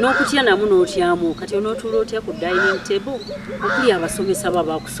n'okutya namu n'otyamu kati onootuula otya ku dining table okuli abasomesa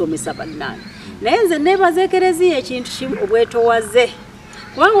babakusomesa bannange. Naye nze neebaza Ekereziya ekintu kimu obwetowaze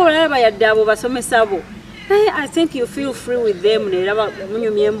kubanga olaba yadde abo basomesa bo naye I think you feel free with them neraba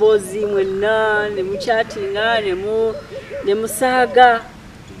munyumya emboozi mwenna ne muchatinga ne musaaga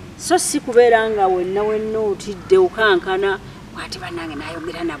so si kubeera nga wenna otidde okankana ate bannange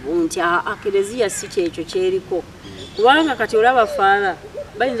n'ayogera nabo nti Ekereziya si kyekyo kyeriko kubanga kati olaba Father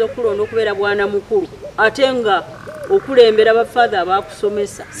bayinza okulonda okubeera bwana mukulu ate nga okulembera bafather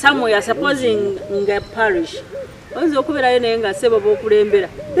abakusomesa somewhere supposing nga parish oyinza okubeerayo naye nga sebo bokulembera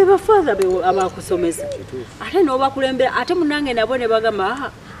be bafather abakusomesa ate n'obakulembera ate munange nabo ne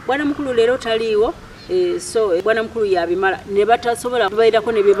bagamba bwana mukulu leero taliiwo so bwana mukulu yabimala ne batasobola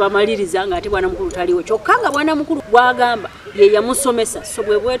kubairako ne bebamaliriza nga ate bwana mukulu taliiwo kyokka nga bwana mukulu gwagamba ye yamusomesa so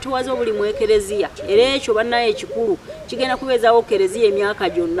bwe bwetowaze buli mu Ekereziya era ekyo bannaye ekikulu kigenda kubeezaawo Ekereziya emyaka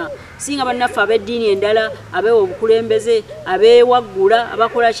gyonna singa bannaffe ab'eddiini endala abeewa obukulembeze abeewaggula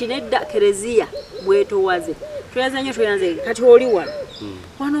abakola kinedda Ekereziya bwetowaze tweyaza nnyo tweyanze kati oli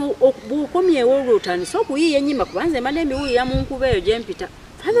wano bw'okomyewo olwotandisa okuyiiya ennyimba kubanze mbadde mbiwulira mu nkuba eyo gye mpita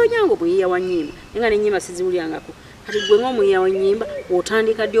Father Onyango bweyiiya wa nnyimba nga n'ennyimba siziwulyangako kati gwe ng'omuyiiya wa nnyimba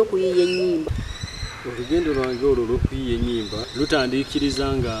otandika ddi okuyiiya ennyimba? Olugendo lwange olwo olw'okuyiiya ennyimba lutandiikiriza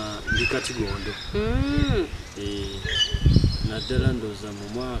nga ndi Katigondo naddala ndooza mu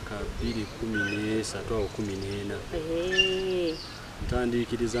mwaka 2013 awo 14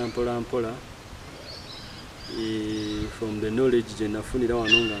 ntandiikiriza mpola mpola from the knowledge gye nafunira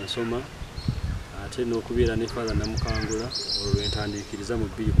wano nga nsoma ate n'okubeera ne Father Namukangula olwo entandiikiriza mu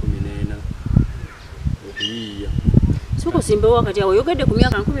 2014 okuyiiya. Soko simbewo wakati awo yogedde ku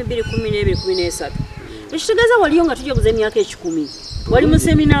myaka 2012-2013 ekitegeeza waliyo nga tujaguza emyaka 10 wali mu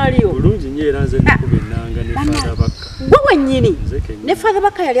seminaari yo bulungi nnyo era nze ndikuba ennanga ne Father Bakka gwe wennyini ne Father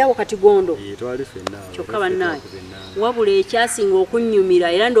Bakka yali awo Katigondo twali ffenna kyokka bannaye wabula ekyasinga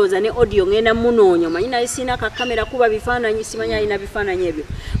okunnyumira era ndowooza ne audio ngenda munoonya omanyi naye siina kakamera kuba bifaananyi simanyi alina bifaananyi ebyo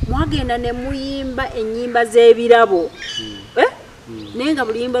mwagenda ne muyimba ennyimba z'ebirabo naye nga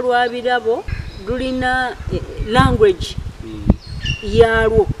buluyimba lwa birabo lulina language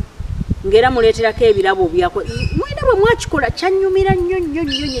yalwo ngera muleeterako ebirabo byako mwena bwe mwakikola kyanyumira nnyo nnyo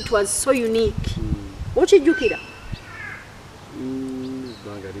nnyo it was so unique okijjukira?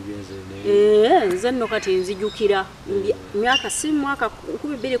 Nze nno kati nzijjukira myaka si mwaka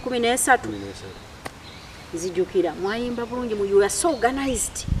 2013 nzijjukira mwayimba bulungi you are so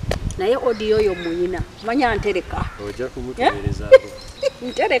organized naye audio yo muyina manya ntereka ojja kumutereeza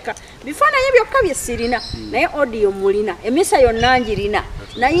ntereka bifaananyi byokka bye sirina naye audio mulina emisa yonna njirina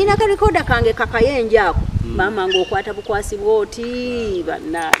nayina kalikoda kange kakayenje ako mama ng'okwata bukwasi bwoti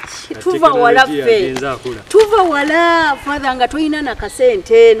bannaki tuva wala ffe tuva wala Father nga toyina na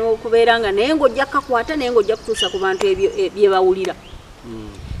kasente n'okubeera nga naye ng'ojja kakwata naye ng'ojja kutuusa ku bantu bye bawulira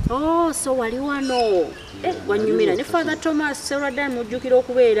Oh, so wali wano. Wanyumira ne Father Thomas Seradan mujjukira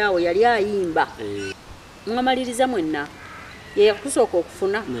okubeera awo yali ayimba. Mwamaliriza mwenna. Ye yakusooka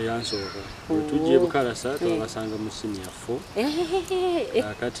okufuna. Ne yansooka. Tujje Bukalasa twabasanga mu senior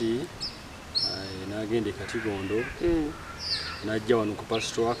 4. Akati nagende Katigondo. Najja wano ku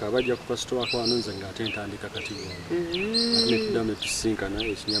Pastoraka abajja ku Pastoraka wanonze ngate ntandika Katigondo. Ate tudame tusinkana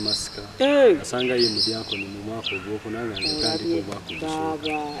ekinyamasika. Asanga ye mudyanko ni mu mwaka ogwokunanga ng'atandika obwaka.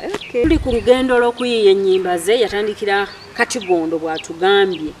 Okay. Tuli ku lugendo lw'okuyiiya ennyimba ze yatandikira Katigondo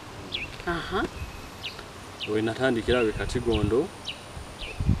bw'atugambye. Aha. We natandikira we Katigondo.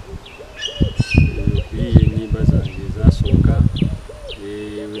 Kuyiiya ennyimba zange ezasooka.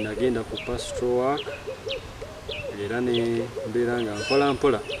 We nagenda ku Pastoraka. Era ne mbeera nga mpola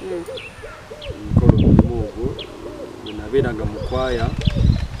mpola nkola omulimu ogwo nabeeranga mu kwaya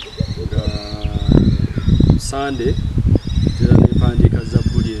nga Sande era nempandiika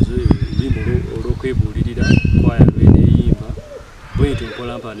zabbuli ezo olulimi olw'okwebuulirira kwaya lweneyimba bwentyo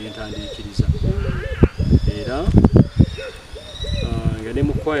mpola mpola nentandiikiriza era nga ne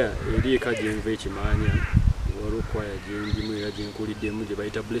mu kwaya eri eka gyenva Ekimanya waliwo kwaya gyenjimu era gyenkuliddemu gye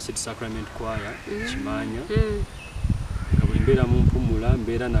bayita Blessed Sacrament Choir Kimanya. Mbeera mu mpumula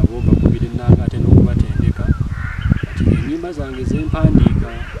mbeera nabo bakubira ennanga ate n'okubatendeka kati ennyimba zange zempandiika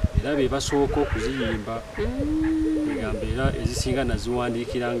era be basooka okuziyimba egamba era ezisinga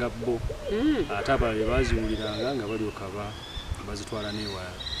naziwandiikiranga bo ate abalala be baziwuliranga nga balyoka bazitwala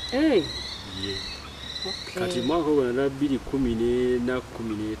n'ewala. Kati mwaka ogwo nalala 2014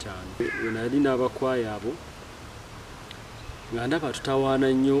 we nali n'abakwaya abo nga ndaba tutawaana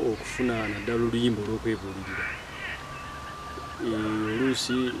nnyo okufuna naddala oluyimba olw'okwebuulirira.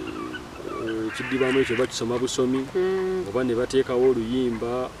 Oluusi ekiddibwamu ekyo bakisoma busomi oba ne bateekawo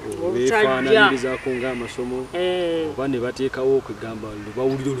oluyimba olwefaananyirizaako ng'amasomo oba ne bateekawo okugamba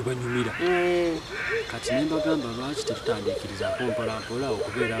lubawulire olubanyumira. Kati ne mbagamba lwaki tetutandiikirizaako mpolampola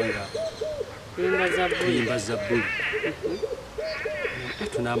okubeera nga tuyimba zabbuli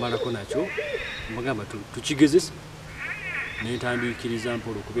tunaamalako nakyo mbagamba tukigezesa ne ntandiikiriza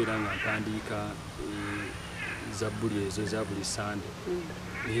mpola okubeera nga mpandiika zabbuli ezo eza buli Sande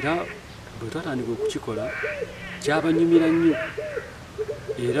era bwe twatandika okukikola kyabanyumira nnyo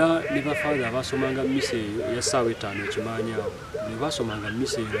era ne bafaada abasomanga mmisa eyo eya ssaawa 5 Ekimanya awo ne basomanga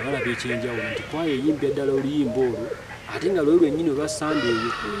mmisa eyo nga balaba ekyenjawulo nti kwaya eyimbya ddala oluyimba olwo ate nga lwe lwennyini olwa Sande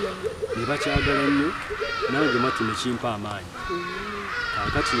eyo ne bakyagala nnyo nange matu ne kimpa amaanyi.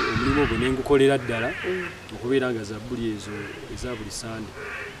 Kaakati omulimu ogwo ne ngukolera ddala okubeera nga zabbuli ezo eza buli Sande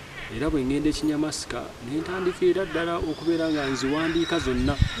era bwe ngenda Ekinyamasika ne ntandikira ddala okubeera nga nziwandiika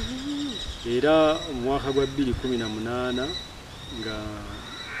zonna era mu mwaka gwa 2018 nga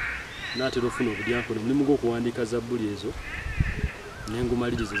naatera ofuna obudyankoni omulimu gw'okuwandiika zabbuli ezo ne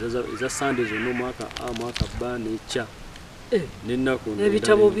ngumaliriza eza Sande zonna omwaka mwaka bba n'ekya n'ennaku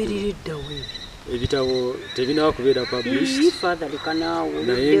ebitabo biririddawo ebitabo tebinaba kubeera published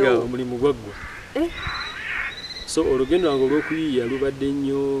naye nga omulimu gwaggwa. So olugendo lwange olw'okuyiiya lubadde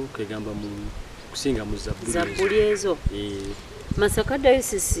nnyo kegamba mu kusinga mu zabbuli ezo. Masaka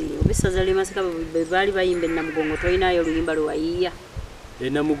Diocese obisaza lye Masaka be baali bayimba Namugongo tolinayo oluyimba lwe wayiiya?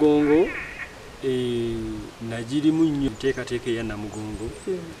 Namugongo nagirimu nnyo nteekateeka eya Namugongo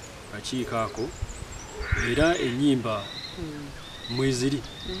kakiiko ako era ennyimba mweziri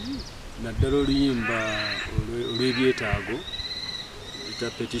naddala oluyimba olw'ebyetaago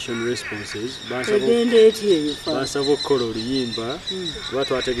petition responses bansaba okukola oluyimba kuba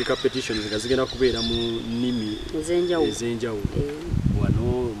twategeka petitions nga zigenda kubeera mu nnimi ez'enjawulo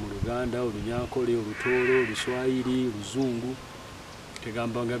wano mu Luganda, Olunyankole, Olutoolo, Oluswayiri, Oluzungu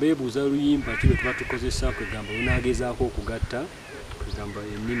kegamba nga beebuuza oluyimba ki lwe tuba tukozesa kwegamba lunaagezaako okugatta kwegamba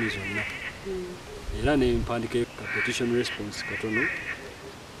ennimi zonna era ne mpandika petition response katono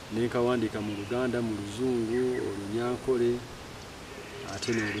ne nkawandiika mu Luganda, mu Luzungu, Olunyankole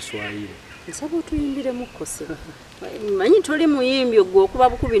ate n'Oluswayiri. Nsaba otuyimbiremu kkose. Manyi toli muyimbi ogwo okuba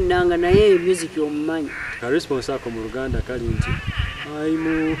bukubi nnanga naye music omumanyi. Ka response ako mu Luganda kali nti Ai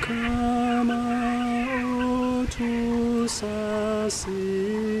Mukama otusasire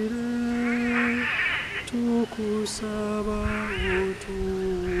tukusaba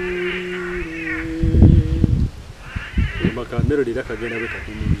otulire. Mbaka melody lakagenda bwe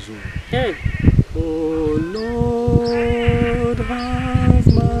kati mu Luzungu. Oh Lord, have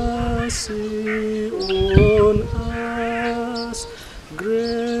mercy on us,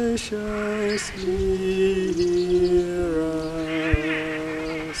 graciously hear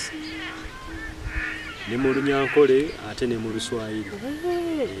us. Ne mu Lunyankole ate ne mu Luswayiri.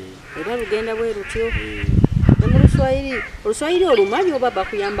 Era lugenda bwe lutyo. Oluswayiri olumanyi oba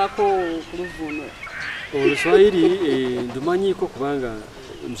bakuyambako ku luvuno? Oluswayiri ndumanyiko kubanga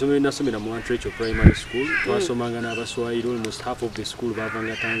nsomero nasomera mu Antrecho Primary School twasomanga n'abaswayiri almost half of the school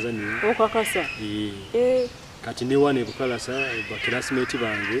bavanga Tanzania. Okakasa? Kati ne wane bukalasa ba classmate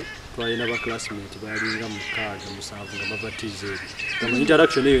bange twalina ba classmate balinga mukaaga musanvu nga bavatize. Kama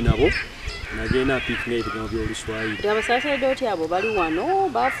interaction eyo nabo nagenda picnic ebigambo by'oluswayiri. Abasaserdoti abo bali wano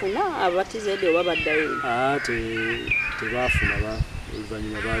bafuna abatize oba baddayo? Tebafuna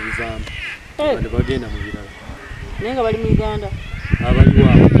oluvannyuma babivaamu. Bano bagenda mu birala. Naye nga bali mu Uganda? Abali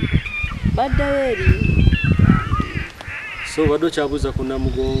waabo. Baddayo eri? So bado kyabuuza ku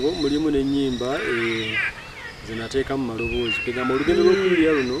Namugongo mulimu n'ennyimba zinateekamu maloboozi. Kugamba olugendo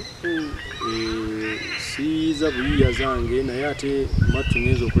lw'okuyiiya luno siyiza buyiiya zange naye ate matu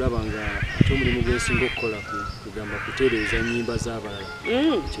ngenza okulaba nga ate omulimu gwensinga okukola kugamba kutereeza nnyimba z'abalala.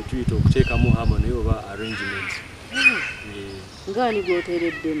 Kye tuyita okuteekamu harmony oba arrangement. Ngaani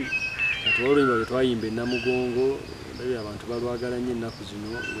gw'oteereddemu? Kati oluyimba lwe twayimba e Namugongo ndabye abantu balwagala nnyo ennaku zino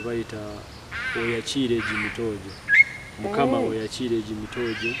lwe bayita oyakiira egimitoojo. Mukama oyakiira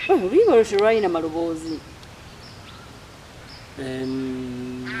egimitoojo. Oluyimba lwo terwalina maloboozi?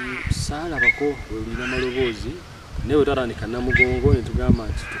 Saalabako lulina maloboozi naye bwe twatandika Namugongo ne tugamba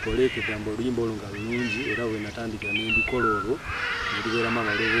nti tukole ekigamba oluyimba olwo nga lulungi era bwe natandikira ne ndikola olwo ne lubeeramu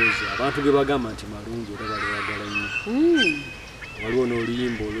amaloboozi abantu ge bagamba nti malungi era balwagala nnyo. Waliwo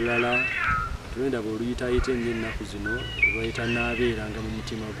n'oluyimba olulala tulenda bw'oluyitayita ennyo ennaku zino bayita naabeeranga mu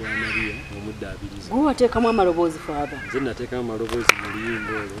mutima gwa Mariya ng'omuddaabiriza. Gwe wateekamu amaloboozi Father? Nze nateekamu amaloboozi mu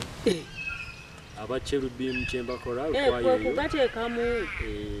luyimba olwo. Aba Cherubim Chamberchoral kwe kugateekamu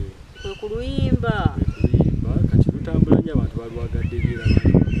kwe ku luyimba. Kati lutambula nnyo abantu balwagadde era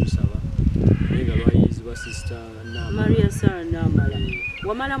abantu balusaba naye nga lwayiyizibwa Sister Maria Sarah Namala.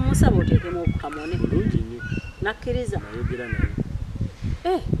 Wamala musaba oteekemu okukamone? Bulungi nnyo. Nakkiriza? Nayogera naye.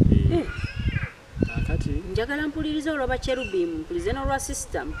 Kakati njagala mpuliriza olw'aba Cherubim, mpulirize n'olwa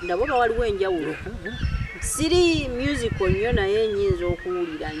Sister, ndabo nga waliwo enjawulo. Siri musical nnyo naye nnyinza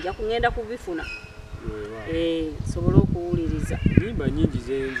okuwulira, nja kugenda kubifuna. Sobola okuwuliriza. Nnyimba nnyingi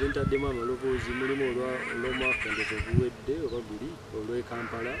nze ntaddemu amaloboozi mulimu olw'omwaka ndoza oguwedde oba guli olw'e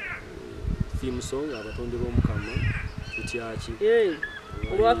Kampala theme song abatonde b'Omukama tutyaki.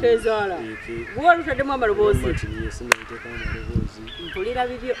 Olwakeezaala gwe wali otaddemu amaloboozi? Sinabiteekamu amaloboozi. Mpulira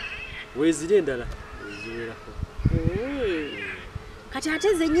bibyo. Weeziri endala weziwerako. Kati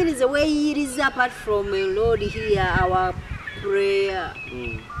ate zennyini ze weeyiriza apart from Lord here our prayer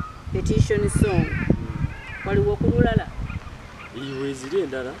petition song waliwo kululala? Weeziri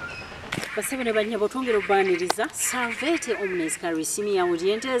endala. Basebe ne bannyabo twongera obbaniriza Salvete omnes carissimi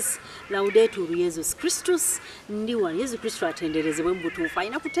audientes laudetur Jesus Christus. Ndi wano Yesu Kristo atenderezebwe mu butuufu,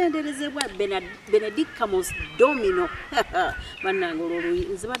 alina kutenderezebwa benedicamus domino. Bannange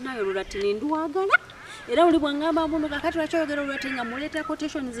nze bannange Olulatini ndwagala era oli bwangamba mbuno kakati lwakyayogera Olulatini nga muleeta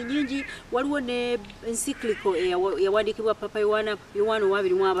quotations nyingi. Waliwo ne encyclical eyawandiikibwa Papa Yohana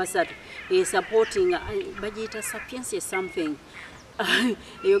II supporting bagiyita Sapientia something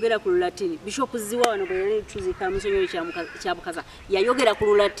eyogera ku Lulatini. Bishop Ziwa wano bwe yali tuzika musonyo kya Bukaza yayogera ku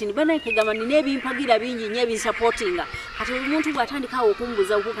Lulatini. Bana kigamba nina ebimpagira bingi nnyo ebisupportinga. Kati omuntu bw'atandikawo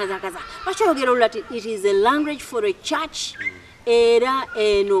okumbuza okukazakaza bakyayogera Lulatini. It is a language for a church. Era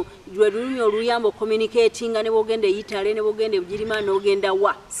eno lwe lulimi oluyamba communicatinga ne bwogenda Italy ne bwogenda Bugirimaani n'ogenda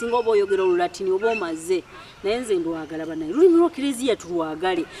wa singa oba oyogera Olulatini oba omaze. Naye nze ndwagala banaye lulimi lw'Eklezia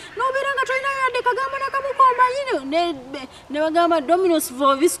tulwagale. N'obeera nga tolina yadde kagamba nakamu k'omanyi ne bagamba Dominus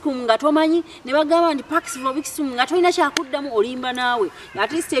Vobiscum nga tomanyi ne bagamba nti Pax Vobiscum nga tolina kyakuddamu olimba naawe.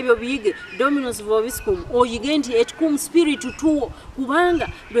 At least ebyo biyige Dominus Vobiscum oyige nti et cum spiritu tuo kubanga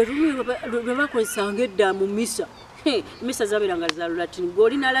lwe lulimi lwe bakozesanga edda mu misa. Misa zaberanga za Lulatini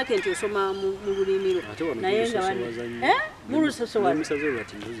golina lake nti osoma mu lulimiro naye nga bane mulusosoma misa zo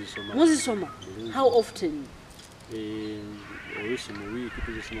Lulatini muzisoma how often oluusi mu wiiki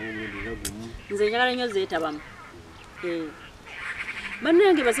tuzisoma mu mwezi gumu. Nze njagala nnyo zeetabamu.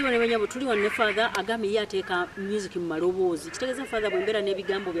 Bannange basebo ne banyabo tuli wano ne Father agambye ye ateeka music mu maloboozi. Kitegeeza Father bwe mbeera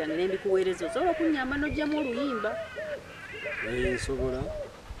n'ebigambo byange ne mbikuweereza osobola okunnyamba n'oggyamu oluyimba? Nsobola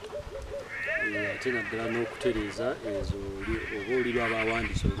ate naddala n'okutereeza ezo oba oli lwaba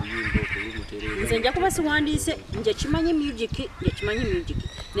awandiisa oluyimba okulutereeza. Nze nja kuba siwandiise, nje kimanyi music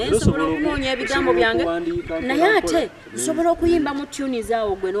naye nsobola okunoonya ebigambo byange naye ate nsobola okuyimba mu tuni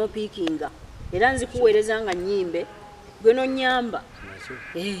zaawo gwe n'opiikinga era nzikuweereza nga nnyimbe gwe n'onnyamba.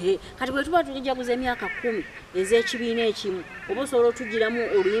 Kati bwe tuba tulijaguza emyaka 10 ez'ekibiina ekimu oba osobola otugiramu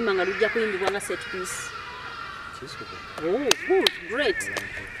oluyimba nga lujja kuyimbibwa nga set piece. Oh, good, great.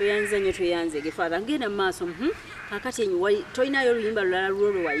 tuyanze Father ngenda maaso kakati enyi toinayo oluyimba lulala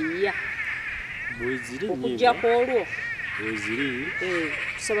lwo wayiya bweziri okujja kwolwo bweziri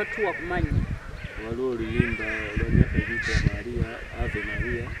tusaba tuwa kumanya waliwo oluyimba olwamyaka ebiyita Maria Ave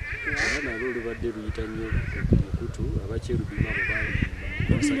Maria era nalwo olubadde luyita nnyo ku mukutu abakyerubima abo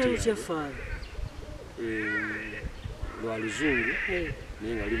baluyimba lwa luzungu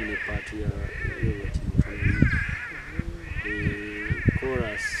naye nga limu ne paati ya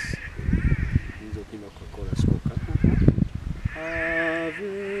chorus nzo okuyimba kwa chorus kokka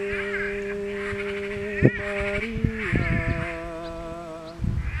Ave Maria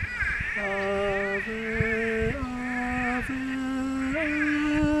Ave Ave Ave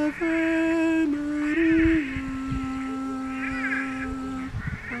Maria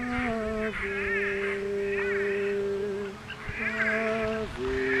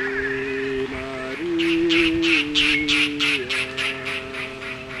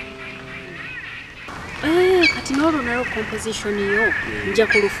Ave kati n'olwo nalwo composition yo nja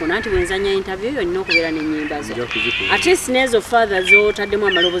kulufuna nti bwenzanya interview yo nina okubeera n'ennyimba zo ate sineezo father z'otaddemu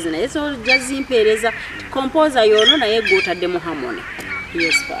amaloboozi naye zojja zimpeereza composer yono naye gw'otaddemu harmony.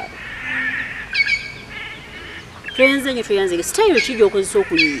 Yes father. Tuyanze style ki gy'okozesa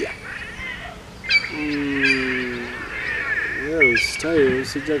okuyiiya? Well, style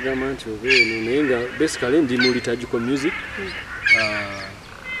sijja gamba nti obeeno naye nga basically ndi mu liturgical music.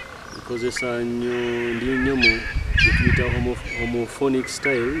 Kozesa nnyo ndi nnyo mu tuyita homophonic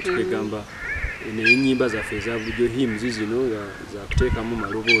style tukegamba n'ennyimba zaffe eza bulijjo hymns zino za kuteekamu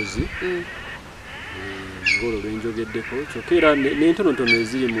maloboozi ng'olwo lwenjogeddeko kyokka era n'entonotono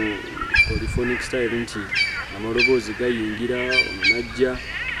eziri mu polyphonic style nti amaloboozi gayingira ono najja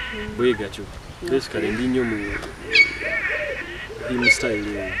bwe gatyo basically ndi nnyo mu hymn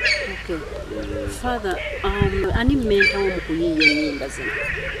style. Father, ani mentor wo mu kuyiiya ennyimba zino?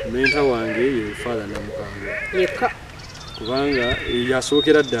 Mentor wange ye Father Namukanga. Yekka. Kubanga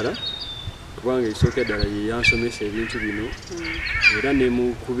yasookera ddala ye yansomesa ebintu bino era ne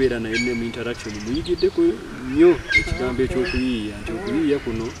mu kubeera naye ne mu interaction muyigiddeko nnyo ekigambo ekyokuyiiya nti okuyiiya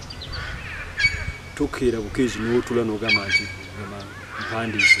kuno tokeera bukeezi n'otula n'ogamba nti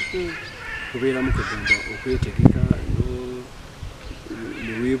mpandiise kubeeramu kugamba okwetegeka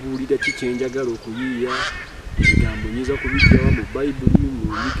neweebuulira kikyenjagala okuyiiya ebigambo nyinza kubijjawa mu bayibuli mu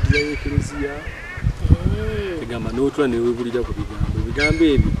nyikiriza y'ekereziya egamba n'otula neweebuulira ku bigambo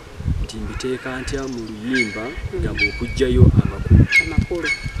ebyo nti mbiteeka ntya mu luyimba egamba okuggyayo amakulu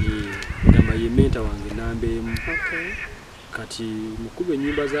egamba ye menta wange nambeemu kati mukuba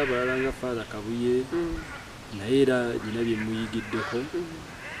ennyimba z'abalala nga Father Kabuye naye era nyina bye muyigiddeko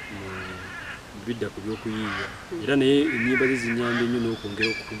bidda ku by'okuyiiya era naye ennyimba ze zinyambye nnyo n'okwongera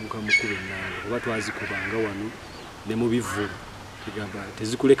okukuguka mu kkubo ennanga oba twazikubanga wano ne mu bivvulu egamba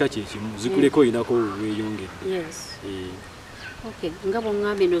tezikuleka kyekimu zikuleka oyinako weeyongedde. Nga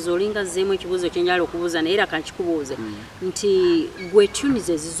bw'oŋŋambye ndowooza olinga zzeemu ekibuuzo kye njala okubuuza naye era kankikubuuze nti gwe tuni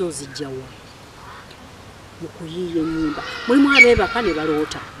ze zizo zijjawa mu kuyiiya ennyimba? Mulimu abeebaka ne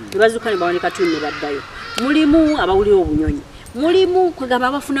baloota ne bazuuka ne bawanika tuni ne baddayo, mulimu abawulira obunyonyi, mulimu kwegamba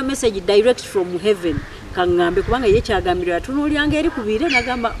abafuna message direct from heaven. Kaŋŋambe kubanga ye kyagambirwa yatunuulyanga eri ku biire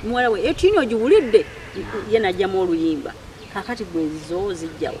nagamba muwala we etini ogiwulidde ye najjamu oluyimba. Kakati gwe zo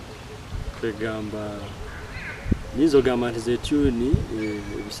zijjawa? Kwegamba nyinza ogamba nti zetyuni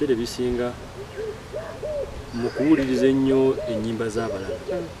ebiseera ebisinga mu kuwuliriza ennyo ennyimba z'abalala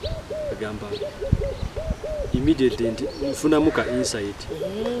egamba immediately nti nfunamu ka insight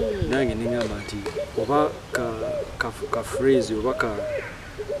nange neŋŋamba nti oba ka phrase oba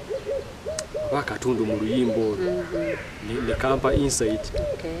katundu mu luyimba olwo ne kampa insight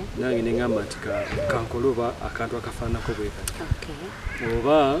nange neŋŋamba nti kankole oba akantu akafaananako bwe kati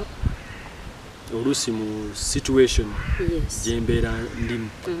oba oluusi mu situation gyembeera ndimu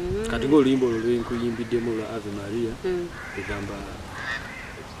kati ng'oluyimba olwo lwenkuyimbiddemu olwa Ave Maria egamba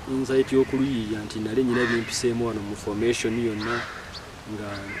insight y'okuluyiiya nti nale nyina byempiseemu wano mu formation yonna nga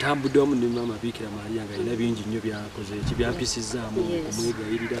ntambudde wamu ne Maama Bikira Maria nga yina bingi nnyo byakoze byampisizaamu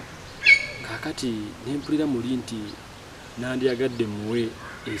okumwegayirira kakati nempulira muli nti nandyagadde muwe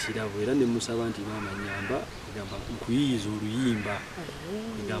ekirabo era ne musaba nti Maama nyamba egamba nkuyiyiza oluyimba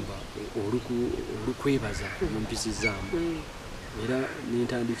egamba olukwebaza mumpisizaamu era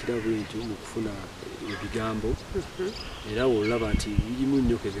nentandikira bwentyo mu kufuna ebigambo era olaba nti birimu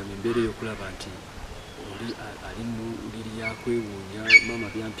nnyo kegamba embeera ey'okulaba nti oli ali mu ngeri yakwewuunya Maama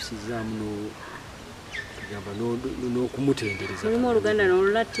byampisizaamu egamba n'okumutendereza. Mulimu Oluganda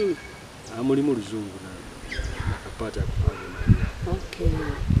n'Olulatini? Mulimu Oluzungu nakapaata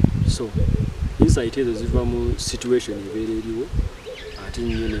so insight ezo ziva mu situation ebeera eriwo ate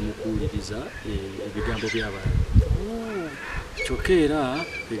nnyo ne mukuwuliriza ebigambo by'abalala. Kyokka era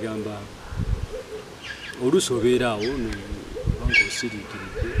bigamba oluusi obeeraawo nobanga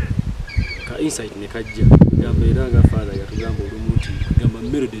osiriikiridde ka insight ne kajja bigamba era nga father yatugamba olumu nti gamba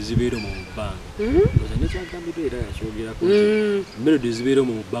melody zibeera mu bbanga oza nekyagambiddwa era yakyogerako melody zibeera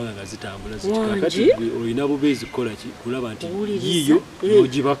mu bbanga nga zitambula zitikakati olina bubeezi kukola ki kulaba nti yiyo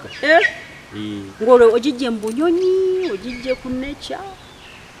n'ogibaka ng'olwo ogijje mu bunyonyi ogijje ku nature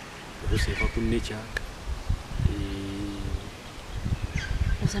okuseefa ku nature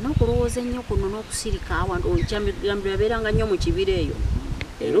oza n'okulowooza ennyo kuno n'okusirika awantu ojambi yabeeranga nnyo mu kibira eyo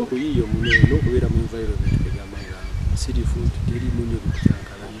era okuyiiya omuno n'okubeera mu environment egamba nga musirifu terimu nnyo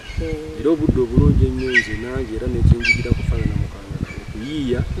bikukyankalanya era obudde obulungi ennyo nze nange era nekyenjigira kufaanana mukanga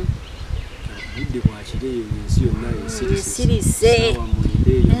okuyiiya budde bwakiro eyo ensi yonna esirise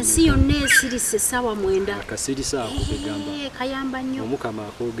ensi yonna esirise essaawa 9 akasirisa ako begamba kayamba nnyo omukama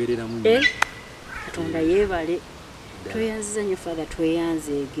akogereramu katonda yeebale tweyanziza nnyo father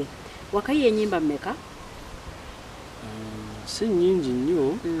tweyanzeege wakayiya ennyimba mmeka si nnyingi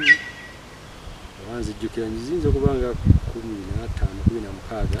nnyo wanzijjukira nziyinza okuba nga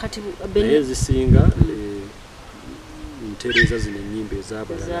 15-16 naye zisinga ntereeza zino ennyimba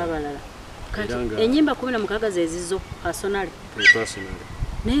ez'abalala ennyimba 16 zezizo personally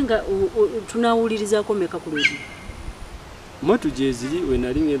naye nga tunawulirizaako meka ku lwedio matu gyeziri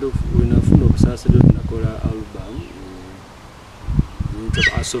wenafuna obusaasiro tunakola album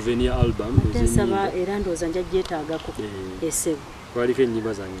a souvenir album nsaba era ndowooza nja gyetaagako esebo kwaliko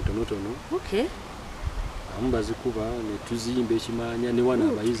ennyimba zange ntonotono amu bazikuba ne tuziyimba ekimanya ne wana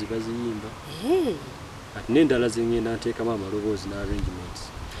abayizi baziyimba ati n'endala zengenda nteekamu amaloboozi n'arrangements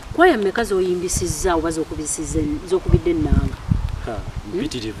kwaya mmeka z'oyimbisizza oba z'okubidde ennanga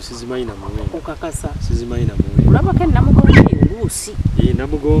mpitirivu sizimanyi na muwendo okakasa sizimanyi na muwendo olabako enamugongo eyo oluusi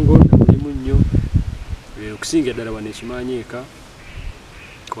namugongo namulimu nnyo okusinga ddala wano ekimanyeeka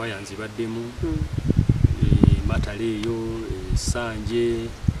kwaya nzibaddemu matale eyo sanje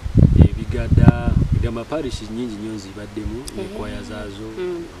ebigada bigamba parish nnyingi nnyo nzibaddemu nekwaya zaazo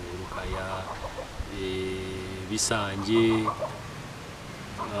lukaya bisanje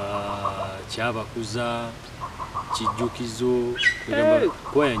kyabakuza kijjukizo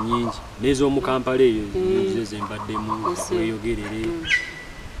kwaya nyingi n'ez'omukampala eyo nyingi zembaddemu weyogerere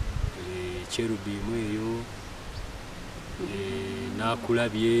cherubimu eyo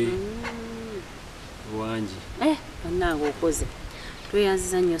nakulabye wangi bannange okoze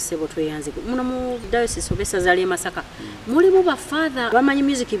tweyanziza nnyo ssebo tweyanze muno mu diocese oba essaza ly'e Masaka mulimu bafather bamanyi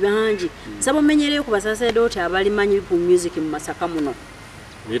music bangi nsaba omenyereyo ku basaaseredooti abalimanyi ku music mu Masaka muno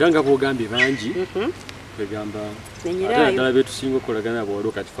era nga bwogambye bangi kwegamba ate naddala betusinga okukolagana nabo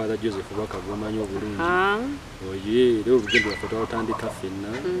waliwo kati father Joseph bakagomanyi obulungi oye era olugendo lwaffe twalutandika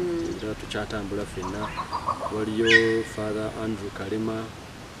ffenna era tukyatambula ffenna waliyo father Andrew Kalema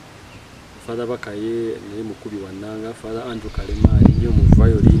father Bakaye naye mukubi wannanga father Andrew Kalema alinnyo mu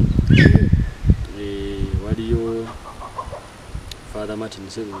violin waliyo father Martin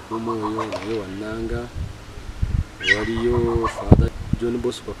Sebukumo oyo naye wannanga waliyo father John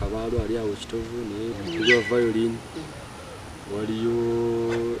Bosco Kabalo ali awo kitovu naye mukubi wa violin waliyo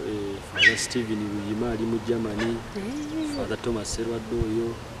father Steven Wiyima ali mu Germany father Thomas Serwaddo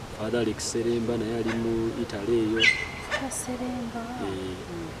oyo father Alex Seremba naye ali mu Italy eyo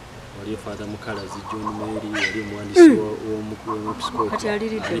waliyo father Mukalazi John Mary waliyo omwandisi w'omupisikopi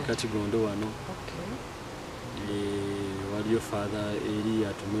ali Katigondo wano waliyo father Elia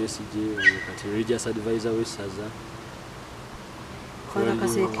Tumwesije kati religious advisor w'essaza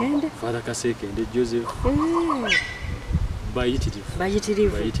father Kasekende Joseph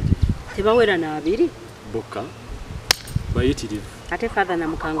bayitirivu tebawera n'abiri bokka bayitirivu ate father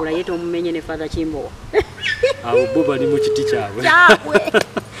Namukangula yeete omumenye ne father Kimbowa abo bo bali mu kiti kyabwe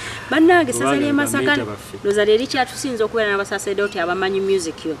bannange essaza ly'e Masaka ndoza lyeri kyatusinza okubeera n'abasaaseredooti abamanyi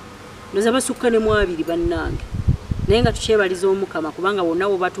music yo ndoza basukka ne mu abiri bannange naye nga tukyebaliza omukama kubanga bonna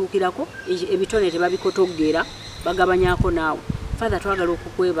bo batuukirako ebitone tebabikotoggera bagabanyako naawe father twagala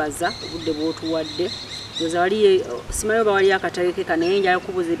okukwebaza obudde bw'otuwadde ndoza wali simanyi oba wali akategekeka naye njala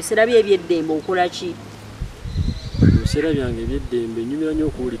kubuuza ebiseera bye eby'eddembe okola ki ebiseera byange eby'eddembe nyumira nnyo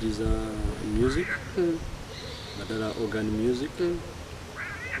okuwuliriza music naddala organ music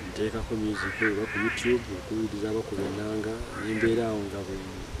nteekako music oba ku YouTube okuwuliriza abakuba ennanga nembeera awo nga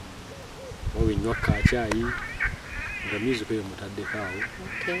wawenywa kacaayi nga music eyo mutaddeko awo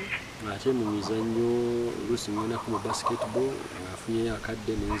ate mu mizannyo oluusi ng'enako mu basketball ng'afunyeyo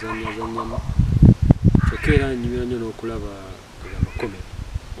akadde nenzanyazannyamu kyokka era nyumira nnyo n'okulaba amakomero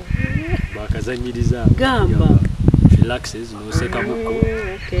bakazanyiriza gamba relaxes noseka muko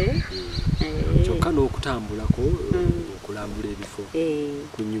kyokka n'okutambulako okulambula ebifo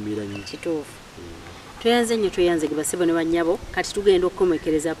kunyumira nnyo kituufu tweyanze nnyo tweyanzege basebo ne bannyabo kati tugenda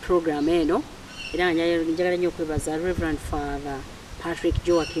okukomekereza program eno era njagala nnyo okwebaza Rev Fr Patrick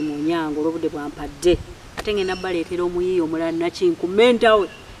Joachim Onyango olw'obudde bwampadde ate ngenda baleetera omuyiiya omulala nakinkumentawe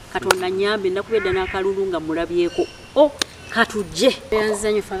Katonda nnyambe nakubedda n'akalulu nga mulabyeko katujje tweyanze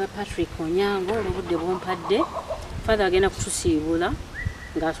nnyo Father Patrick Onyango olw'obudde bwampadde Father agenda kutusiibula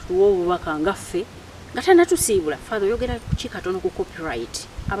nga tuwa obubaka ngaffe nga tannatusiibula Father oyogera ki katono ku copyright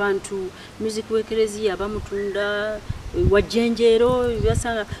abantu music wekereziya bamutunda wajjenjero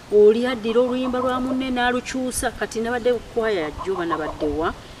byasanga oli addira oluyimba lwa munne n'alukyusa kati nabadde kwaya jjo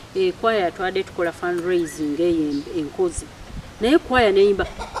banabaddewa kwaya twadde tukola fundraising enkozi naye kwaya neyimba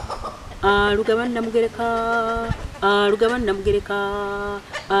lugabani namugereka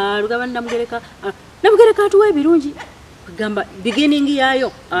namugereka atuwa ebirungi kugamba beginning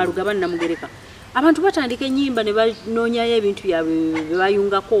yayo lugabani namugereka abantu batandika ennyimba ne banoonyayo ebintu byabwe bye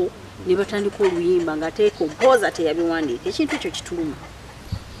bayungako ne batandika oluyimba nga ate composer teyabiwandiika ekintu ekyo kituluma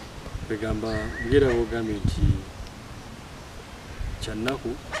begamba ngera bogambye nti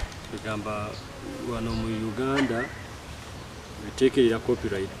kyannaku begamba wano mu Uganda biteekerera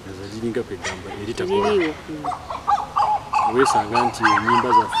copyright nga ziringa kwegamba eritakola wesanga nti ennyimba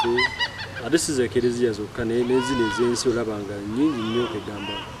zaffe ate sizekereziya zokka nezino ez'ensi olaba nga nnyingi nnyo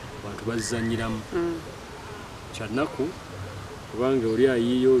kwegamba abantu bazizanyiramu kyannaku kubanga oli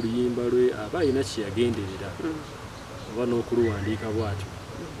ayiiyo oluyimba lwe aba alina kyeyagenderera oba n'okuluwandiika bw'atyo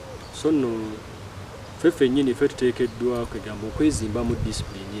so nno ffeffe nnyini ffe tuteekeddwa kwegamba okwezimba mu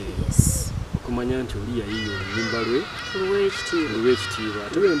disipulini eyo okumanya nti oli yayiiyo oluyimba lwe olw'ekitiibwa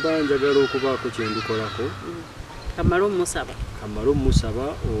ate bwe mba njagala okubaako kye ndukolako kamala omusaba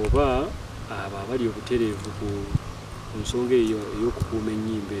oba abo abali obutereevu ku nsonga eyo ey'okukuuma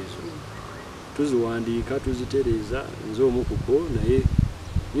ennyimba ezo tuziwandiika tuzitereeza nze omu ku bo naye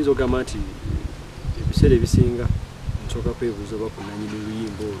nyinza okugamba nti ebiseera ebisinga nsooka kwebuuza oba ku nannyini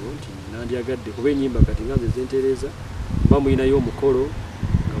luyimba olwo nti nandyagadde kuba ennyimba kati nga nze zentereeza mba muyinayo omukolo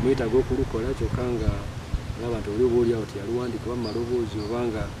nga mwetaaga okulukola kyokka nga olaba nti oli oba oliawo teyaluwandiika oba mumaloboozi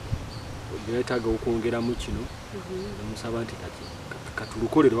obanga byetaaga okwongeramu kino namusaba nti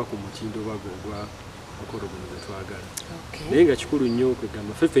katulukolerwa ku mutindo bago ogwa mukolo guno gwe twagala naye nga kikulu nnyo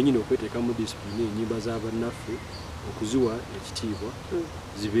kwegamba ffeffe nyini okweteeka mu disipulini ennyimba z'abannaffe okuziwa ekitiibwa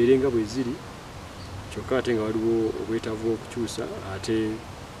zibeere nga bwe ziri kyokka ate nga waliwo obwetaavu okukyusa ate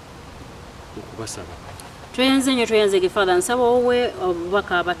okubasaba tweyanzege Father nsaba owe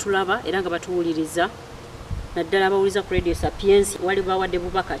obubaka abatulaba era nga batuwuliriza naddala abawuliza ku Radio Sapiens wali bawadde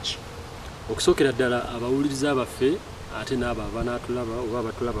bubaka ki okusookera ddala abawuliriza baffe ate n'abo abanaatulaba oba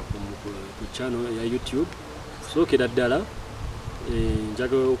abatulaba ku channel ya YouTube sookera ddala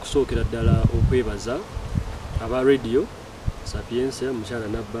njagala okusookera ddala okwebaza aba Radio Sapiens mukyala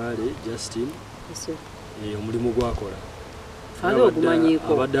Nabbaale Justin omulimu gwakola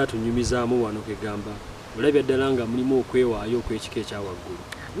abadde atunyumizaamu wano kegamba olabya ddala nga mulimu okwewaayo okw'ekika ekyawaggulu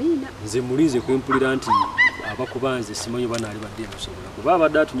nze mulinze kwempulira nti abakubanze simanyi oba naali badde musobola kuba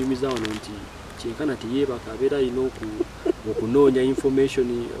abadde atunyumiza wano nti kyenkana teyeebaka abeera alina okunoonya information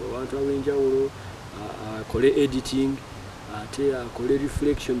abantu ab'enjawulo akole editing ate akole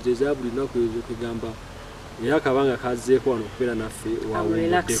reflections eza buli lunaku ezo kwegamba era akabanga kazzeeko wano okubeera naffe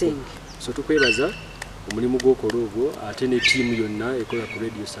wawummuddeko so tukwebaza omulimu gw'okola ogwo ate ne ttiimu yonna ekola ku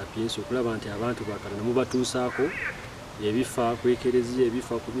Radio Sapiens okulaba nti abantu bakatona mubatuusaako ebifa kwekereziya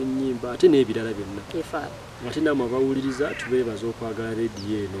ebifa ku by'ennyimba ate n'ebirala byonna ate namwe abawuliriza tubeebaza okwagala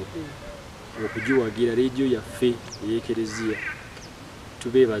rediyo eno okugiwagira rediyo yaffe eyekereziya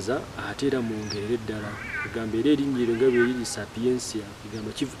tubeebaza ate era mwongerere ddala kugamba era erinnyiro nga bwe riri Sapiensia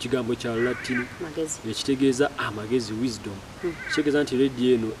kigambo kya Latini ekitegeeza amagezi wisdom kitegeeza nti rediyo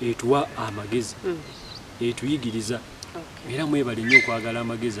eno etuwa amagezi etuyigiriza era mwebale nnyo okwagala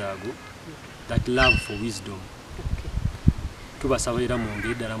amagezi ago that love for wisdom tubasaba era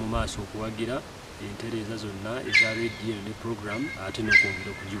mwongere ddala mu maaso okuwagira entereeza zonna eza rediyo ne program ate n'okwongera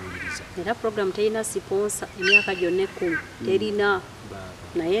okugiwuliriza era program terina siponsa emyaka gyonna 10 terina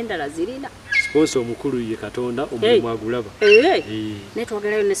naye endala zirina siponsa omukulu ye Katonda omulimu agulaba naye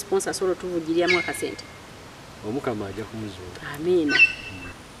twagalayo ne siponsa asobola otuvugiryamu akasente omukama ajja kumuzuula amiina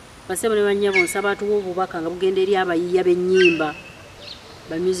basebo ne bannyabo nsaba atuwa obubaka nga bugenda eri abayiiya b'ennyimba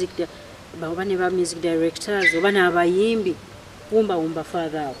oba ne ba music directors oba n'abayimbi wumba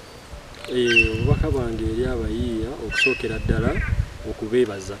Father awo obubaka bwange eri abayiiya okusookera ddala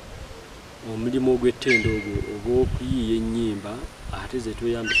okubeebaza omulimu gw'ettendo ogw'okuyiiya ennyimba ate ze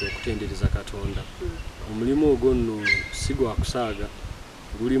tweyambisa okutendereza Katonda. Omulimu ogwo nno si gwa kusaaga,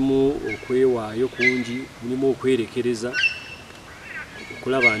 gulimu okwewaayo kungi, mulimu okwerekereza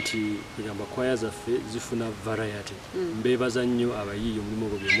okulaba nti egamba kwaya zaffe zifuna variety. Mbeebaza nnyo abayiiya omulimu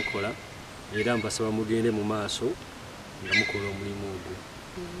ogwo gwe mukola era mbasaba mugende mu maaso nga mukola omulimu ogwo.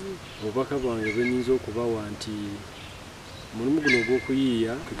 Obubaka bwange bwe nnyinza okubawa nti omulimu guno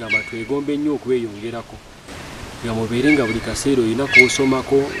ogw'okuyiiya kugamba twegombe nnyo okweyongerako. Kugamba obeere nga buli kaseera olina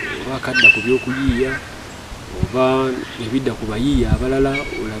k'osomako oba akadda ku by'okuyiiya oba ebidda ku bayiiya abalala,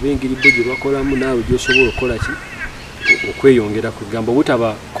 olabe engeri bo gye bakolamu naawe gy'osobola okukola ki okweyongerako. Kugamba obutaba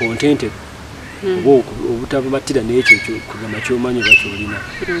contented oba obutabattira n'ekyo kugamba ky'omanyi oba ky'olina.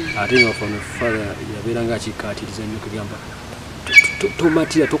 Ate nga Father yabeera nga akikkaatiriza nnyo kugamba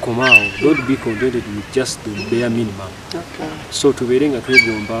tomatira tokomaawo, don't be contented with just the bare minimum. So tubeere nga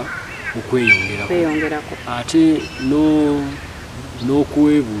twegomba okweyongerako ate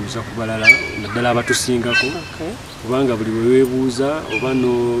n'okwebuuza ku balala naddala abatusingako, kubanga buli we weebuuza oba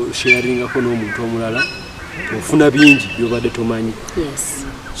no sharingako n'omuntu omulala ofuna bingi by'obadde tomanyi.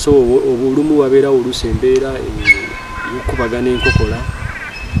 So olumu wabeerawo oluusi embeera y'okubagana enkokola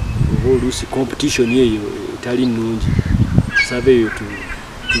oba oluusi competition eyo etali nnungi. Sabe eyo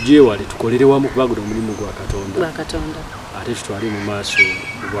tugyewale tukolere wamu kuba guno omulimu gwa Katonda ate tutwale mu maaso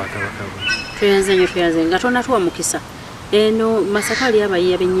obwakabaka bwe. Tweyanze nnyo nga tonatuwa mukisa. Eno Masaka ali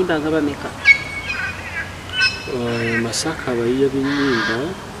abayiiya b'ennyimba nga bameka? Masaka abayiiya b'ennyimba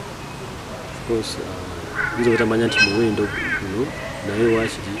of course nze butamanya nti muwendo guno naye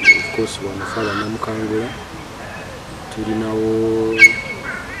wakiri of course wano Father Namukangula tulinawo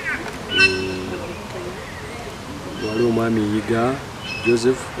waliwo omwami Yiga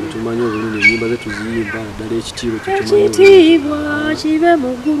Joseph tumanyi obulungi ennyimba ze tuziyimba naddala ekitiibwa ekitiibwa kibe mu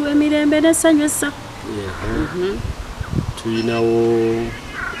ggulu emirembe n'essanyu essa. Tulinawo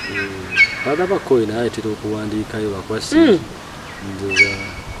Father Bakoye naye ayetera okuwandiikayo bakwasi ndoza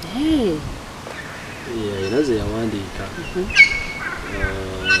ayina ze yawandiika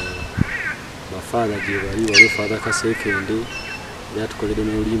bafaada gye bali waliwo Father Kasekende yatukolere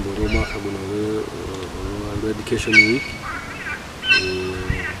n'oluyimba olw'omwaka guno olwa Education Week.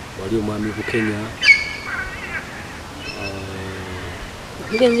 Wali omwami Bukenya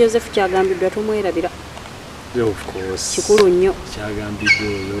Mugenzi Joseph kyagambiddwa tumwerabira. Of course kikulu nnyo kyagambiddwa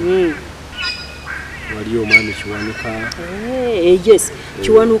oyo. Wali omwami Kiwanuka. Yes,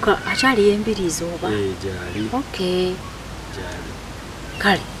 Kiwanuka akyali yembiriiza oba? Gyali. Okay. Gyali.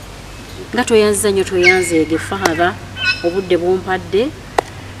 Kale nga tweyanziza nnyo tweyanzeege Father obudde bumpadde.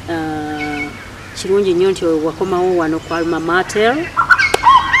 Kirungi nnyo nti wakomawo wano kwa Alma Mater.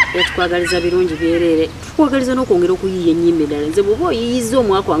 Tukwagaliza birungi byereere. Tukwagaliza n'okwongera okuyiiya ennyimba endala. Nze bw'oba oyiiyizza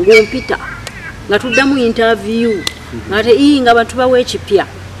omwaka ng'ompita nga tuddamu interview ng'ate nga abantu bawa ekipya.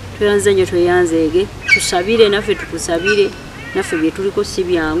 Tweyanziza nnyo tweyanzeege. Tusabire naffe tukusabire naffe bye tuliko si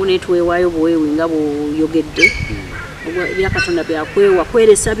byangu naye tuweewaayo buweewi nga bw'oyogedde. Ebya Katonda byakwewa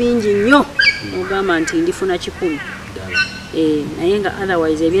kweresa bingi nnyo. Ogamba nti ndifuna 10. Naye nga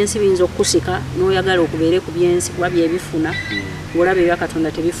otherwise ebyensi biyinza okukusika n'oyagala okubeere ku byensi kuba byebifuna olaba ebya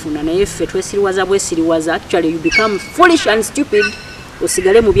Katonda tebifuna. Naye ffe twesiriwaza bwesiriwaza, actually you become foolish and stupid.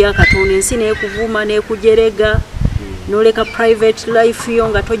 Osigale mu bya Katonda, ensi n'ekuvuuma n'ekujerega n'oleka private life yo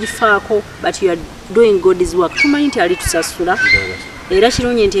nga togifaako, but you are doing God's work. Tumanyi nti alitusasula era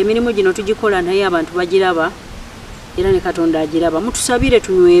kirungi nti emirimu gino tugikola naye abantu bagiraba era ne Katonda agiraba. Mutusabire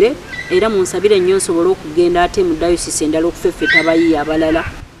tunywere era munsabire nnyo nsobole okugenda ate mu diocese endala okufeffeta abayiiya abalala.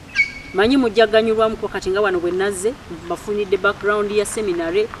 Manyi mujjaganyulwamu kwa kati nga wano bwe nazze bafunidde background ya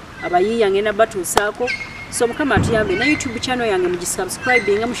seminary abayiiya ngenda batuusaako. So Mukama atuyambe na YouTube channel yange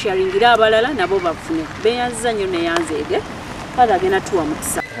mugisubscribe nga musharingira abalala nabo bafune. Beyanziza nnyo neyanzeege. Father agenda tuwa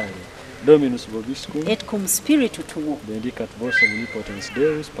mukisa. Dominus vobiscum Et cum spiritu tuo. benedicat vos omnipotens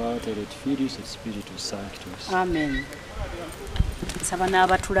Deus Pater et Filius et Spiritus Sanctus. Amen. Nsaba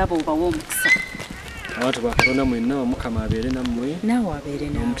n'abatulaba obawa omukisa. Abantu ba Katonda mwenna Mukama abeere nammwe. Naawe abeere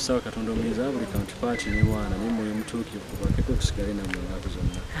nawe. N'omukisa wa Katonda omuyinza buli kantu paati ne wana ne mwoyo mutuukirivu kubakeko kusigale nammwe ennaku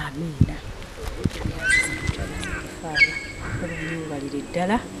zonna. Amiina. Olubalire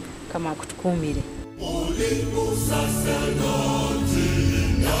ddala Mukama akutukuumire.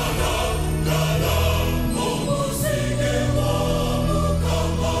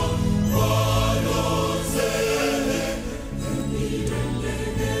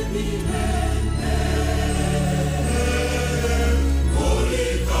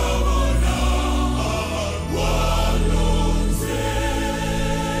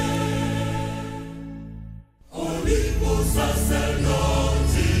 Sasa